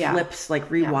effect. like flips, like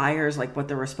rewires like what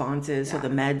the response is. So the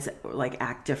meds like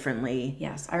act differently.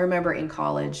 Yes. I remember in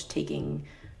college taking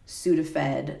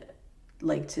Sudafed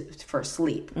like for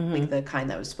sleep, like the kind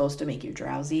that was supposed to make you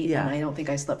drowsy. Yeah. And I don't think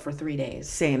I slept for 3 days.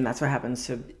 Same. That's what happens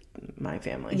to my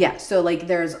family. Yeah. So like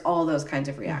there's all those kinds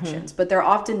of reactions, but they're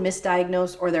often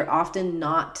misdiagnosed or they're often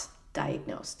not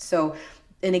diagnosed. So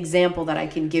an example that I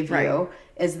can give you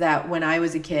is that when I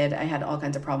was a kid, I had all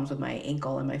kinds of problems with my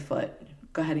ankle and my foot.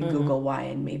 Go ahead and Google why,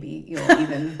 and maybe you'll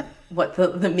even what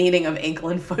the meaning of ankle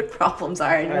and foot problems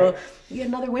are, and you get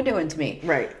another window into me.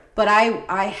 Right. But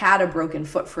I had a broken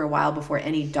foot for a while before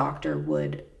any doctor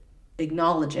would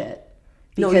acknowledge it.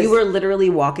 No, you were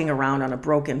literally walking around on a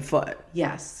broken foot.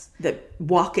 Yes.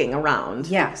 Walking around.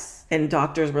 Yes. And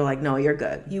doctors were like, no, you're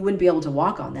good. You wouldn't be able to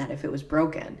walk on that if it was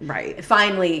broken. Right.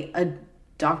 Finally, a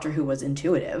doctor who was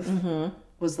intuitive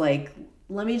was like,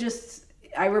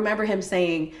 I remember him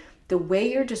saying, the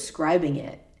way you're describing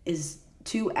it is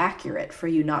too accurate for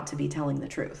you not to be telling the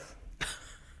truth.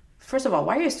 First of all,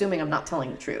 why are you assuming I'm not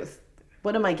telling the truth?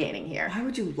 What am I gaining here? Why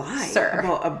would you lie Sir.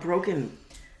 about a broken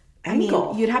ankle?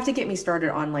 I mean, you'd have to get me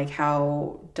started on like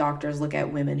how doctors look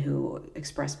at women who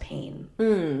express pain.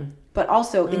 But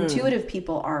also, intuitive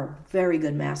people are very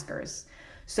good maskers.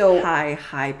 So high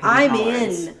pain I'm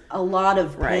tolerance. in a lot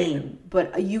of pain,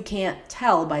 but you can't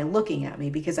tell by looking at me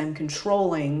because I'm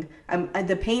controlling.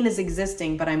 The pain is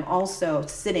existing, but I'm also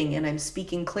sitting and I'm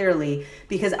speaking clearly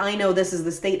because I know this is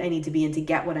the state I need to be in to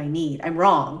get what I need. I'm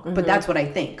wrong, but that's what I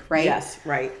think, right? Yes,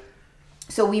 right.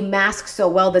 So we mask so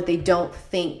well that they don't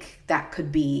think that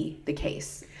could be the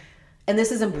case. And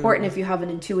this is important if you have an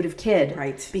intuitive kid,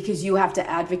 right? Because you have to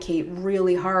advocate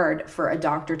really hard for a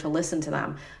doctor to listen to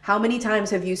them. How many times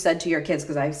have you said to your kids,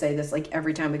 because I say this like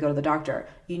every time we go to the doctor,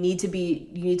 you need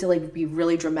to like be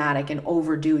really dramatic and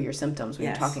overdo your symptoms when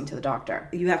you're talking to the doctor.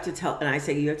 You have to tell, and I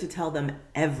say you have to tell them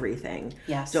everything.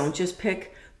 Yes. Don't just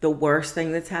pick the worst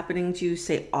thing that's happening to you,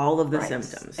 say all of the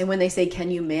symptoms. And when they say, can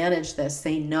you manage this?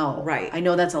 Say no. Right. I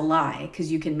know that's a lie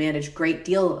because you can manage a great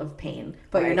deal of pain,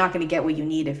 but you're not going to get what you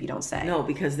need if you don't say. No,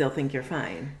 because they'll think you're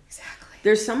fine. Exactly.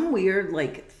 There's some weird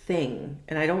like thing,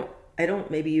 and I don't,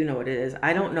 maybe you know what it is.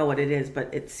 I don't know what it is,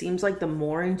 but it seems like the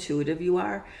more intuitive you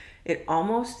are, it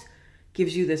almost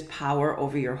gives you this power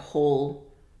over your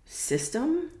whole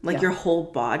system, like your whole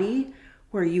body,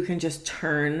 where you can just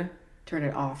turn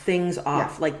it off. Things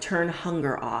off, like turn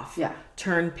hunger off. Yeah.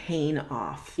 Turn pain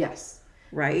off. Yes.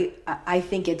 Right? I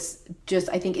think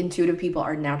I think intuitive people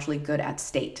are naturally good at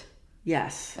state.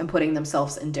 Yes. And putting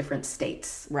themselves in different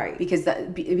states. Right. Because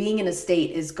being in a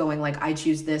state is going like, I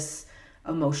choose this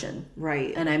emotion.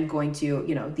 Right. And I'm going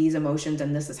to, these emotions,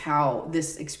 and this is how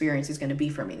this experience is going to be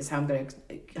for me. This is how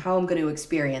I'm going to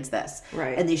experience this.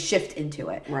 Right. And they shift into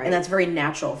it. Right. And that's very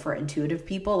natural for intuitive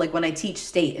people. Like when I teach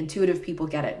state, intuitive people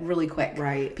get it really quick.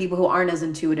 Right. People who aren't as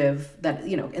intuitive that,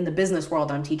 in the business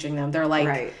world I'm teaching them, they're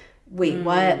like, wait,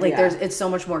 what? Like it's so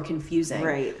much more confusing.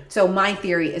 Right. So my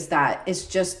theory is that it's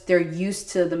just, they're used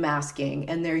to the masking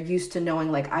and they're used to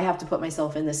knowing like, I have to put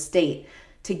myself in this state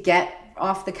to get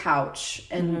off the couch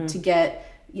and to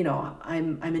get,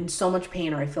 I'm in so much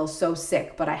pain or I feel so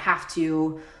sick, but I have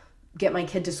to get my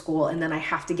kid to school and then I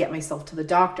have to get myself to the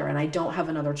doctor and I don't have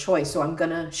another choice. So I'm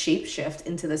going to shapeshift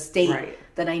into the state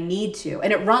that I need to.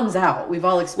 And it runs out. We've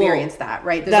all experienced that,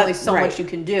 right? There's only so much you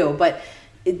can do, but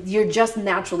you're just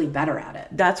naturally better at it.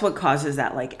 That's what causes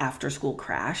that like after school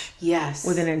crash. Yes.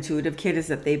 With an intuitive kid is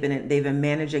that they've been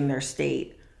managing their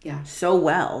state so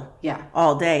well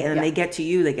all day. And then they get to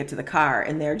you, they get to the car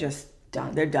and they're just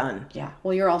done. They're done. Yeah.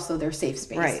 Well, you're also their safe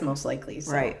space most likely.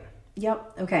 So. Right.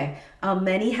 Yep. Okay.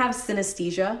 Many have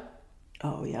synesthesia.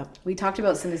 Oh, yep. We talked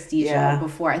about synesthesia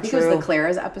before. I think it was the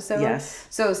Claire's episode. Yes.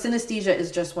 So synesthesia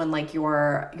is just when like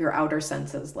your outer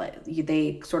senses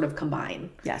they sort of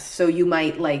combine. Yes. So you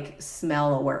might like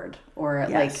smell a word or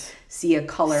like see a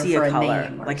color for a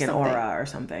name or like something. an aura or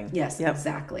something. Yes,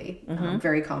 exactly.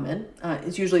 Very common.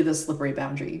 It's usually the slippery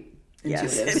boundary.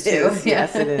 Yes, Intuitives it too. is.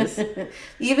 Yes, it is.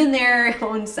 Even their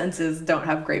own senses don't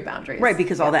have great boundaries. Right,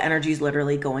 because all that energy is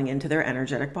literally going into their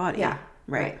energetic body. Yeah.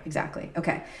 Right. Exactly.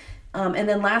 Okay. And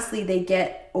then lastly, they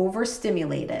get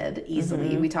overstimulated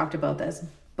easily. We talked about this,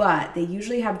 but they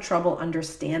usually have trouble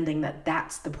understanding that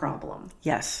that's the problem.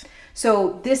 Yes.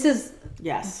 So this is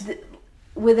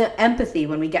with empathy,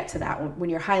 when we get to that, when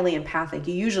you're highly empathic,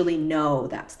 you usually know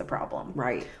that's the problem.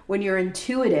 Right. When you're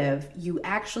intuitive,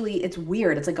 it's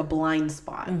weird. It's like a blind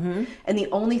spot. And the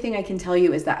only thing I can tell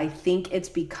you is that I think it's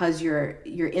because you're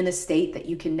in a state that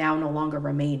you can now no longer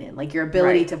remain in. Like your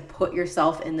ability to put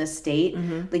yourself in this state,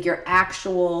 like your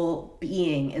actual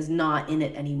being is not in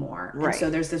it anymore. Right. And so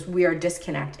there's this weird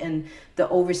disconnect, and the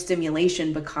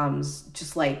overstimulation becomes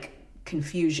just like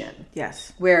confusion.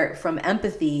 Yes. Where from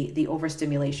empathy, the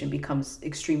overstimulation becomes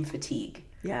extreme fatigue.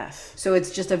 Yes. So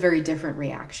it's just a very different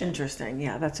reaction. Interesting.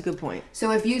 Yeah, that's a good point.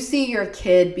 So if you see your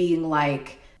kid being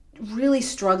like really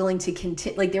struggling to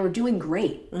continue, like they were doing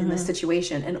great in this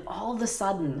situation, and all of a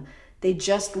sudden they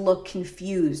just look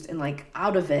confused and like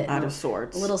out of it. Out of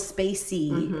sorts. A little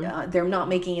spacey. They're not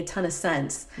making a ton of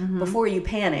sense. Before you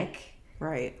panic,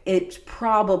 right, it's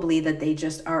probably that they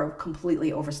just are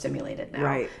completely overstimulated now.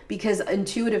 Right. Because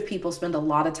intuitive people spend a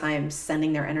lot of time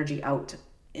sending their energy out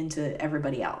into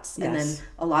everybody else. Yes. And then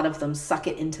a lot of them suck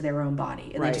it into their own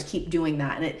body. And they just keep doing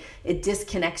that. And it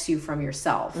disconnects you from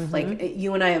yourself. Like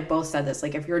you and I have both said this.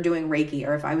 Like if you're doing Reiki,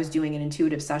 or if I was doing an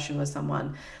intuitive session with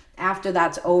someone, after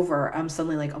that's over, I'm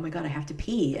suddenly like, oh my God, I have to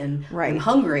pee. And I'm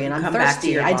hungry and I'm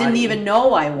thirsty. I didn't even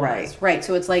know I was. Right.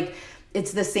 So it's like,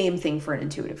 it's the same thing for an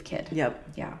intuitive kid.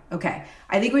 Yep. Yeah. Okay.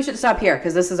 I think we should stop here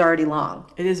because this is already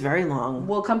long. It is very long.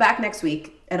 We'll come back next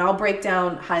week and I'll break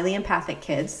down highly empathic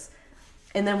kids.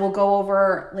 And then we'll go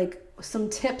over like some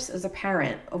tips as a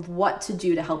parent of what to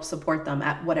do to help support them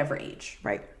at whatever age.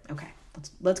 Right. Okay.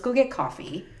 Let's go get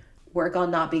coffee, work on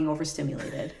not being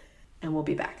overstimulated, and we'll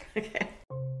be back. Okay.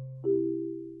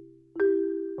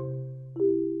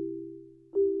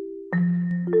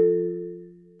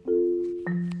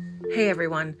 Hey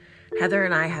everyone, Heather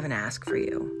and I have an ask for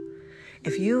you.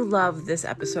 If you love this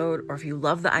episode or if you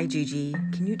love the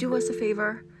IGG, can you do us a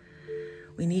favor?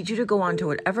 We need you to go onto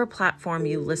whatever platform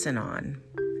you listen on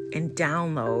and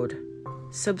download,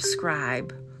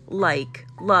 subscribe, like,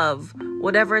 love,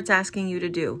 whatever it's asking you to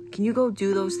do. Can you go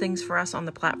do those things for us on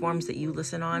the platforms that you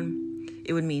listen on?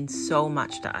 It would mean so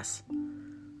much to us.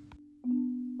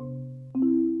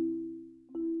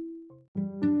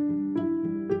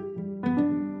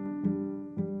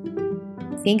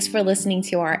 Thanks for listening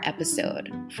to our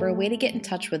episode. For a way to get in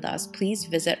touch with us, please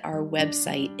visit our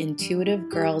website,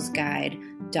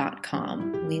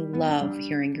 intuitivegirlsguide.com. We love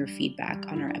hearing your feedback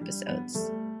on our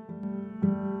episodes.